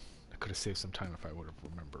 Damn, man. I could have saved some time if I would have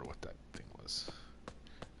remembered what that thing was.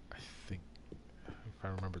 I think... If I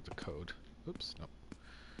remembered the code. Oops, no.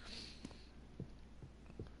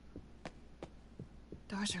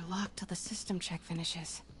 Doors are locked till the system check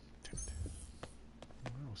finishes.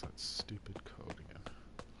 Where was that stupid code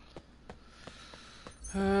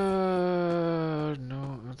again?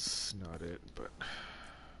 No, that's not it, but...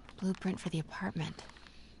 Blueprint for the apartment.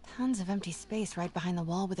 Tons of empty space right behind the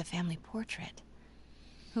wall with a family portrait.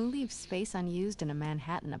 Who leaves space unused in a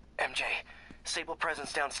Manhattan MJ, Sable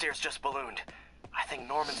presence downstairs just ballooned. I think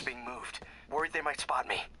Norman's being moved. Worried they might spot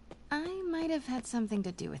me. I might have had something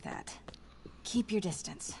to do with that. Keep your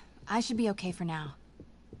distance. I should be okay for now.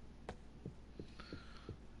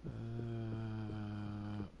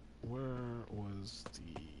 Where... was the...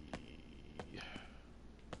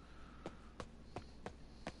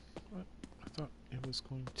 What? I thought it was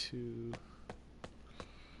going to...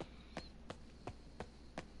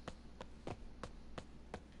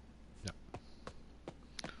 No.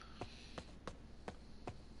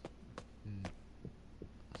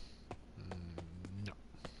 No.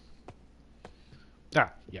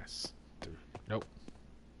 Ah, yes. Nope.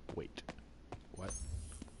 Wait. What?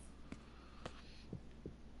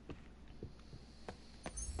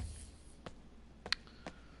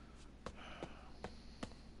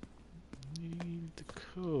 Need the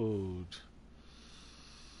code.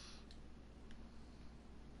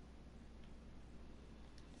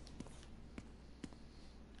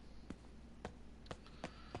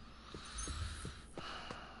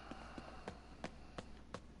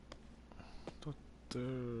 Thought there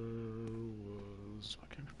was... Why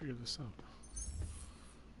can't I figure this out?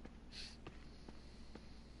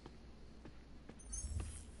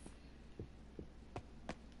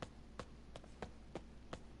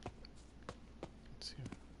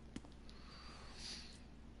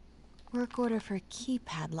 Work order for a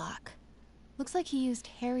keypad lock. Looks like he used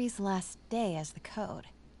Harry's last day as the code.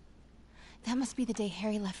 That must be the day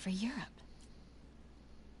Harry left for Europe.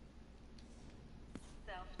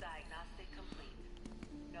 Self-diagnostic complete.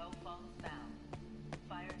 No phones found.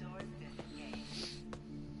 Fire doors disengaged.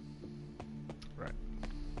 Right.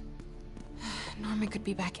 Norman could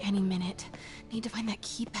be back any minute. Need to find that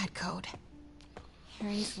keypad code.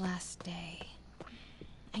 Harry's last day.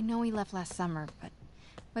 I know he left last summer, but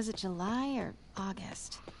was it July or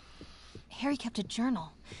August? Harry kept a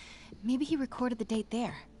journal. Maybe he recorded the date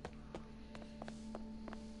there.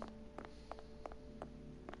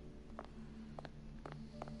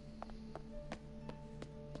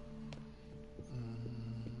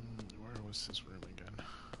 Where was his room again?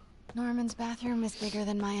 Norman's bathroom is bigger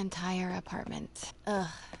than my entire apartment. Ugh,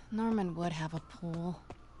 Norman would have a pool.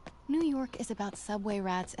 New York is about subway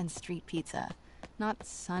rats and street pizza, not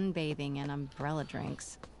sunbathing and umbrella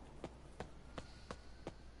drinks.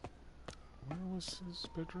 Where was his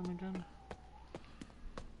bedroom again?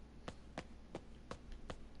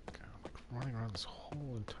 God, I'm like running around this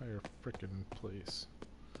whole entire frickin' place.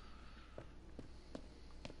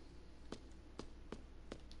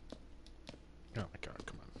 Oh my god,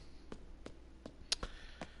 come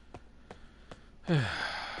on.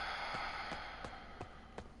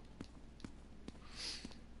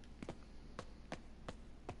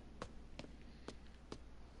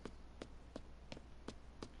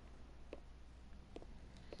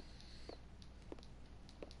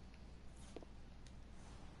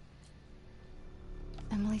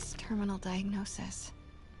 Emily's terminal diagnosis.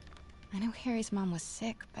 I know Harry's mom was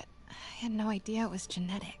sick, but I had no idea it was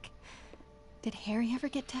genetic. Did Harry ever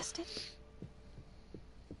get tested?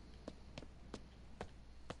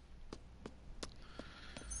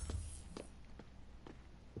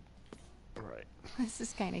 Right. This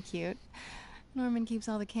is kind of cute. Norman keeps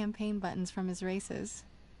all the campaign buttons from his races.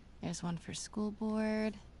 There's one for school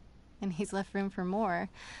board, and he's left room for more.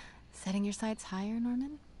 Setting your sights higher,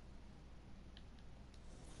 Norman?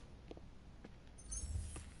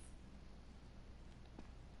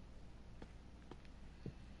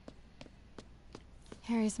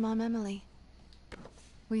 Harry's mom, Emily.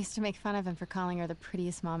 We used to make fun of him for calling her the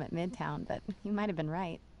prettiest mom at Midtown, but he might have been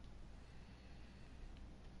right.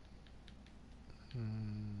 There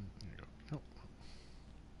you go. Nope.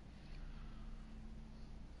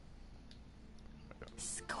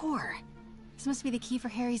 Score! This must be the key for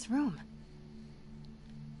Harry's room.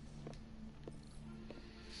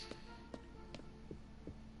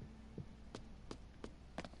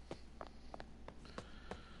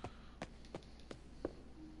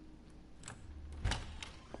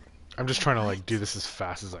 I'm just trying to like do this as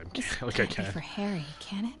fast as I can. For Harry,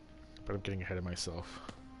 can it? But I'm getting ahead of myself.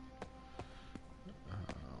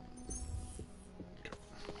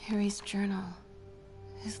 Harry's journal.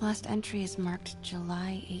 His last entry is marked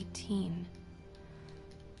July 18.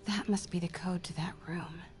 That must be the code to that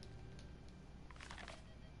room.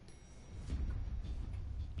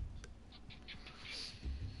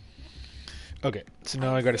 Okay, so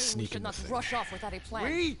now I gotta sneak in. Not rush off without a plan.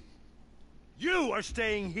 We? You are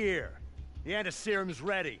staying here. The antiserum's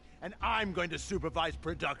ready, and I'm going to supervise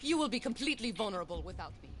production. You will be completely vulnerable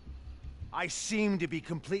without me. I seem to be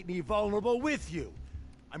completely vulnerable with you.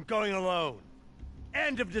 I'm going alone.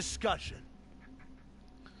 End of discussion.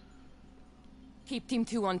 Keep Team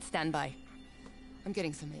 2 on standby. I'm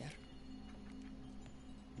getting some air.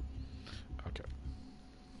 Okay.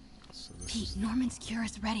 So Pete, Norman's cure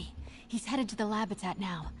is ready. He's headed to the lab it's at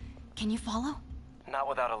now. Can you follow? Not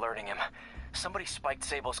without alerting him. Somebody spiked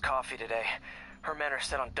Sable's coffee today. Her men are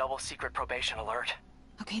set on double secret probation alert.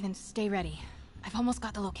 Okay, then stay ready. I've almost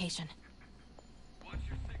got the location.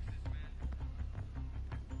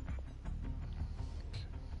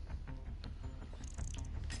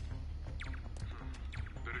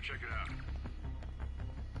 Better check it out.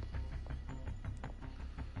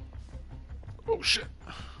 Oh shit.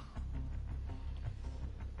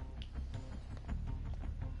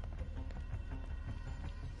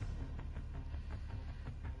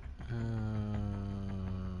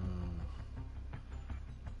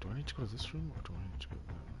 Do I need to go to this room or do I need to go to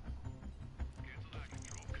that room? Cancel that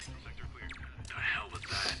control. Pistol sector clear. The hell was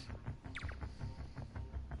that?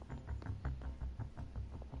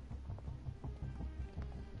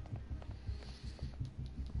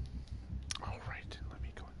 Alright, let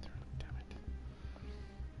me go in there. Damn it.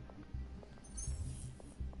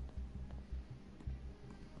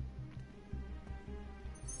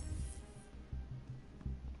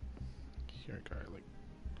 Here, guy, like.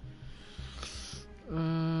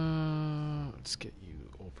 Let's get you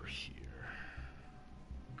over here.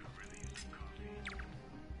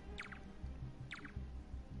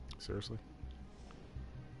 Seriously?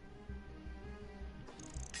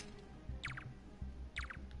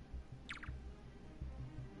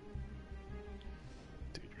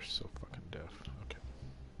 Dude, you're so fucking deaf. Okay.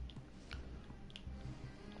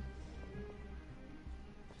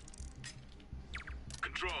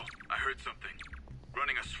 Control, I heard something.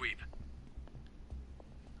 Running a sweep.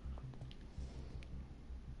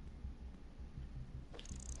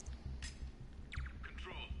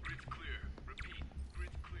 Control, grid's clear. Repeat,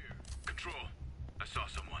 grid's clear. Control, I saw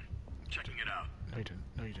someone. Checking it out. No, you didn't.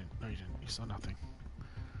 No, you didn't. No, you didn't. You saw nothing.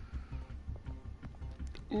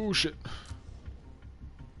 Ooh, shit.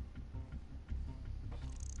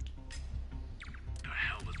 The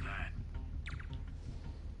hell was that?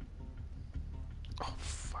 Oh,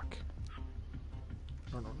 fuck.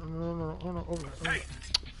 No, no, no, no, no, no, no, over there. Hey.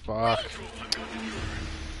 Fuck.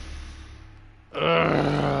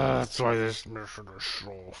 That's why this mission is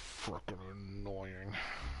so fucking annoying.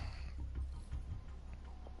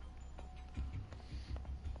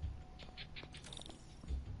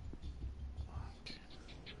 Okay.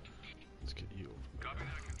 Let's get you over. Copy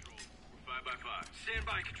that, Control. We're 5 by 5. Stand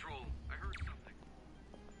by, Control. I heard something.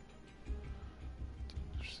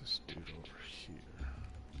 There's this dude over here.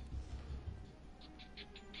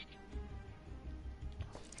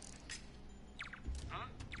 Huh?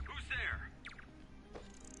 Who's there?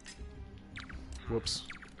 Whoops.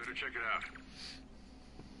 Better check it out.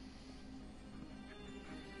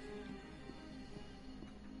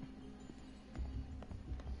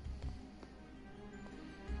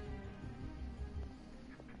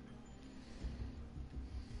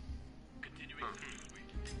 Continuing.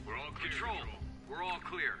 We're all clear. Control. We're all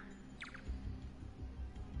clear.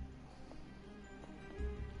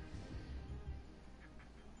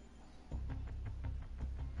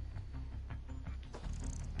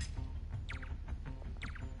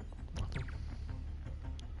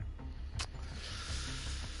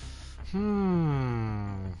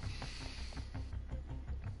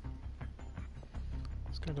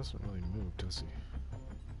 This guy doesn't really move, does he?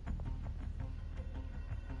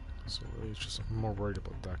 So really, it's just I'm more worried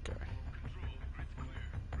about that guy.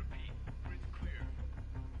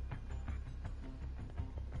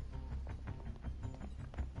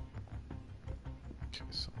 Okay,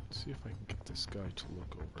 so let's see if I can get this guy to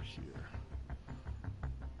look over here.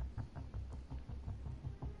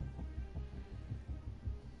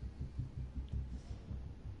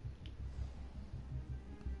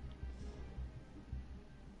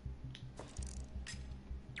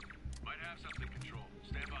 Might have something, Control.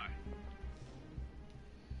 Stand by.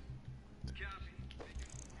 Copy.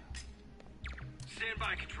 Stand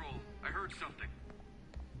by, Control. I heard something.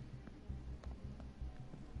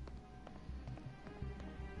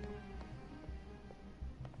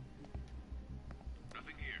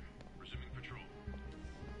 Nothing here. Resuming patrol.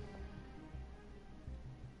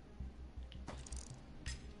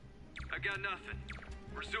 I got nothing.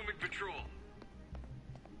 Resuming patrol.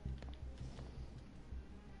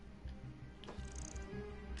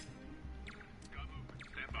 Got movement.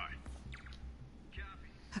 Stand by.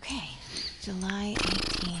 Okay, July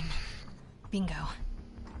 18. Bingo.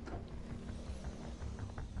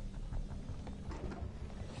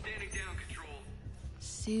 Standing down, Control.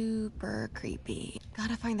 Super creepy.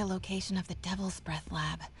 Gotta find the location of the Devil's Breath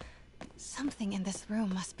lab. Something in this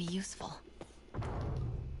room must be useful.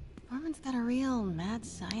 Norman's got a real mad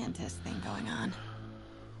scientist thing going on.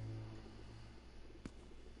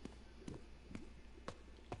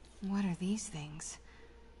 What are these things?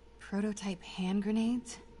 Prototype hand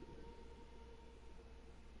grenades?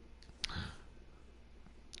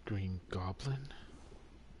 Green Goblin?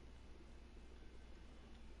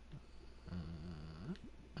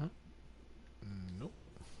 Nope.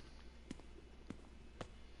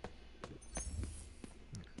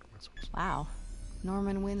 Wow.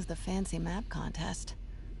 Norman wins the fancy map contest.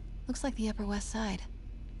 Looks like the Upper West Side.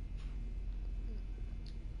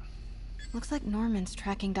 Looks like Norman's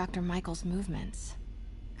tracking Dr. Michael's movements.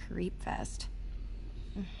 Creep fest.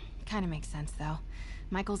 Kinda makes sense, though.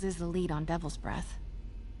 Michaels is the lead on Devil's Breath.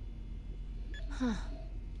 Huh.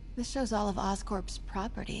 This shows all of Oscorp's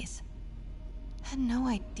properties. Had no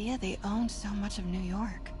idea they owned so much of New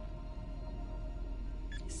York.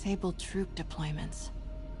 Sable troop deployments.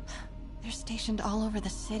 They're stationed all over the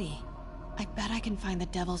city. I bet I can find the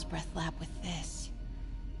Devil's Breath lab with this.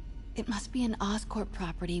 It must be an Oscorp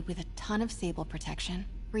property with a ton of Sable protection,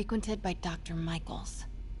 frequented by Dr. Michaels.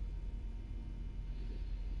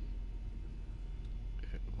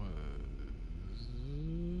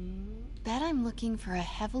 Bet I'm looking for a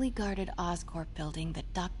heavily guarded Oscorp building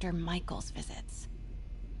that Dr. Michaels visits.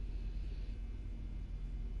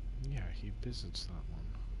 Yeah, he visits that one.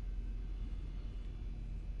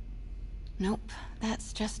 Nope,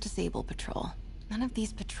 that's just a Sable patrol. None of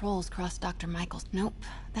these patrols cross Dr. Michaels. Nope,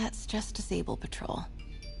 that's just a Sable patrol.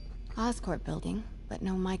 Oscorp building, but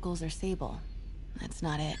no Michaels or Sable. That's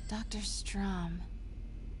not it. Dr. Strom.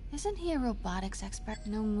 Isn't he a robotics expert?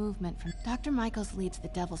 No movement from... Dr. Michaels leads the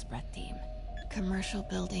Devil's Breath team. Commercial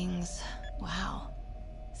buildings... Wow.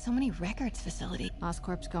 So many records facility.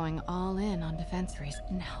 Oscorp's going all in on defense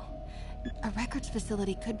reasons. No. A records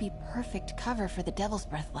facility could be perfect cover for the Devil's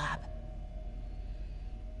Breath lab.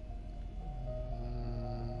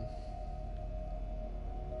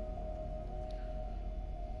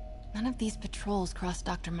 None of these patrols cross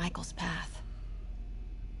Dr. Michaels' path.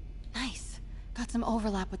 Nice. Got some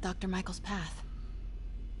overlap with Dr. Michaels' path.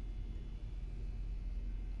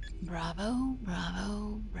 Bravo,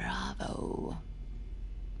 bravo, bravo.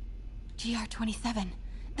 GR-27.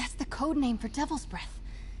 That's the code name for Devil's Breath.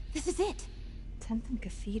 This is it. 10th and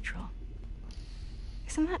Cathedral.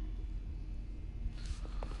 Isn't that...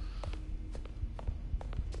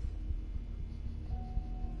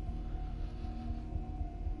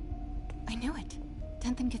 I knew it.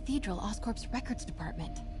 10th and Cathedral, Oscorp's records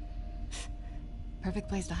department. Perfect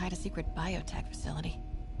place to hide a secret biotech facility.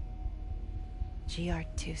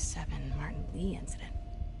 GR-27 Martin Lee incident.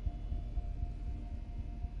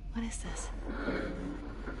 What is this?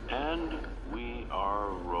 And we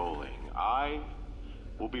are rolling. I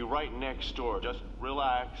will be right next door. Just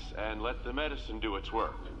relax and let the medicine do its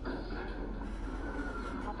work.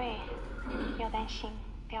 宝贝，不要担心，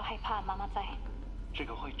不要害怕，妈妈在。这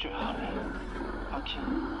个会治好你，放心。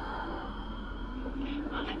你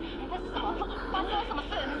在什么？发生了什么事？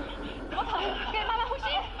我疼，给妈妈呼吸。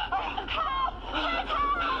靠！快逃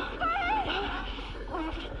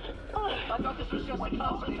！I thought this was just a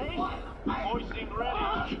consultation. Hoisting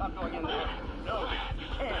ready. I'm going in there. No,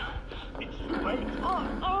 it's too late.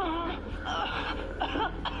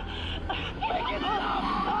 Make it stop.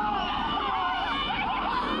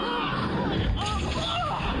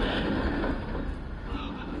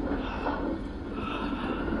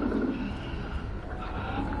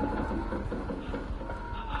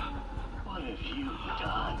 What have you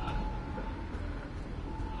done?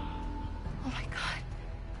 Oh my god.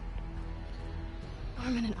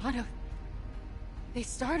 Norman and Otto. They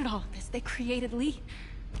started all of this. They created Lee.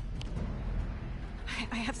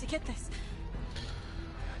 I have to get this.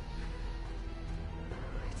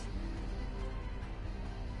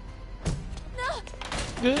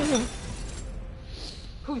 No!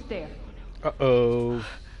 Who's there? Uh-oh.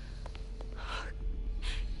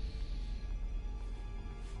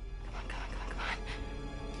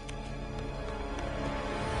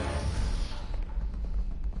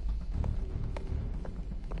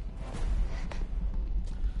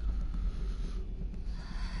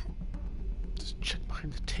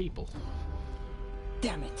 The table.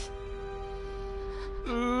 Damn it.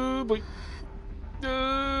 Oh boy.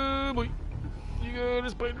 Oh boy. You got a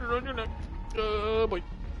spider on your neck. Oh boy.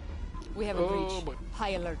 We have a breach. Boy.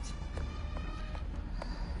 High alert.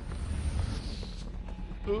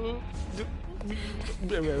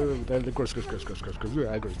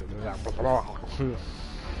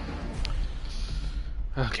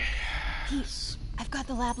 Okay. Pete, I've got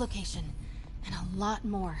the lab location. And a lot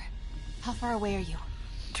more. How far away are you?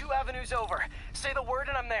 2 avenues over. Say the word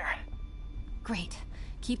and I'm there. Great.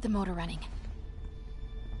 Keep the motor running.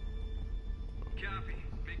 Copy.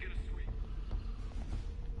 Make it a sweep.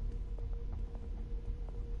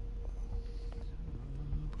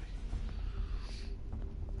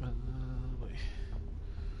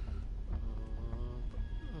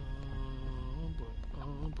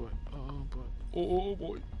 boy, oh boy, oh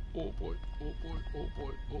boy, oh boy, oh boy, oh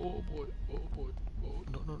boy, oh boy, oh boy, oh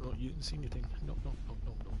no, you didn't see anything. No.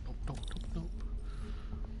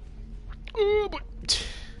 Oh boy.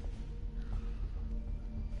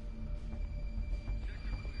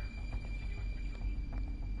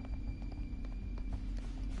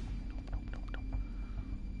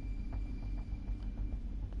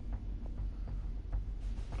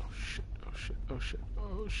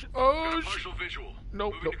 Oh shit. Partial visual.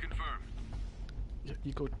 Nope. Moving to confirm. Yeah,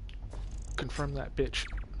 you go confirm that bitch.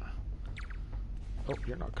 Oh,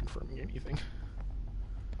 you're not confirming anything.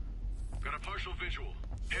 Got a partial visual.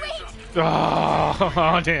 Hands up.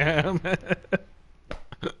 Oh, damn.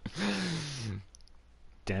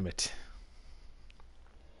 Damn it.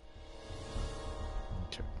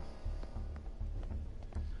 Okay.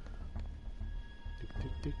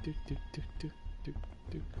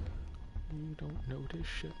 You don't notice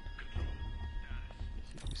shit.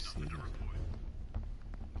 You see that?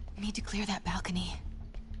 Need to clear that balcony.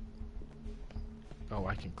 Oh,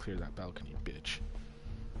 I can clear that balcony, bitch.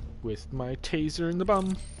 With my taser in the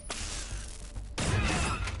bum.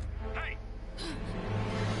 Hey!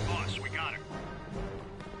 Boss, we got her.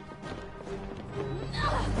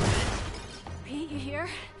 Pete, you here?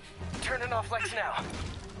 Turning off lights now.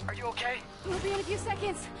 Are you okay? We'll be in a few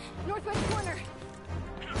seconds. Northwest corner.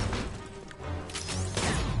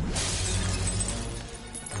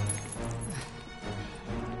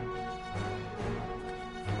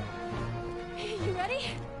 You ready?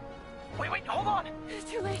 Wait, hold on! It's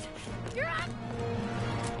too late. You're up!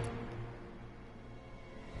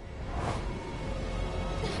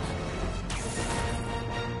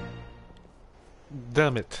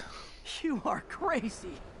 Damn it. You are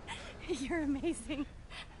crazy. You're amazing.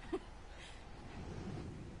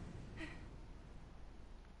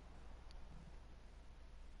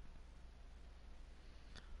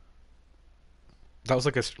 That was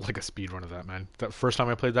like a speed run of that, man. That first time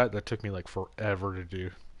I played that took me like forever to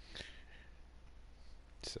do.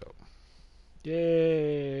 So,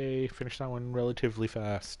 yay! Finished that one relatively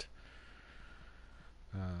fast.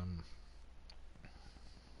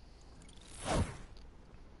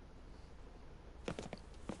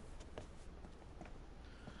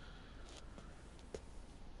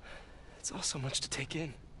 It's all so much to take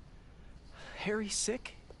in. Harry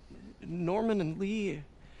sick? Norman and Lee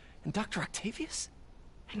and Dr. Octavius?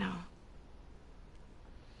 I know.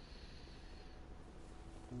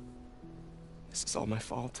 This is all my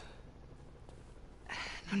fault.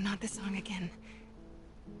 No, not this song again.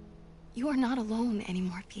 You are not alone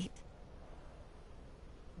anymore, Pete.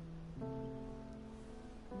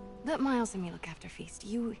 Let Miles and me look after Feast.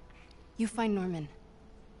 You find Norman.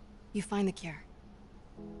 You find the cure.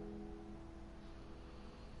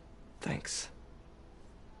 Thanks,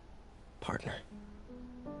 partner.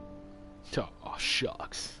 Oh,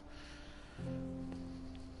 shucks.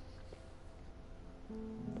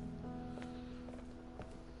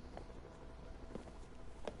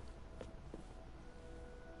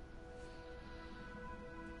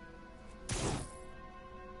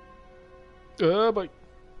 But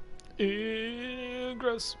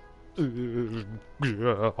ingress.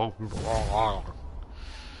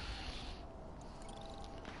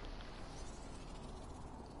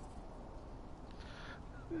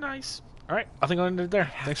 Nice. All right, I think I'll end it there.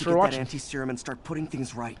 Thanks for watching. Get that anti-serum and start putting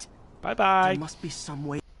things right. Bye-bye. There must be some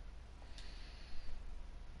way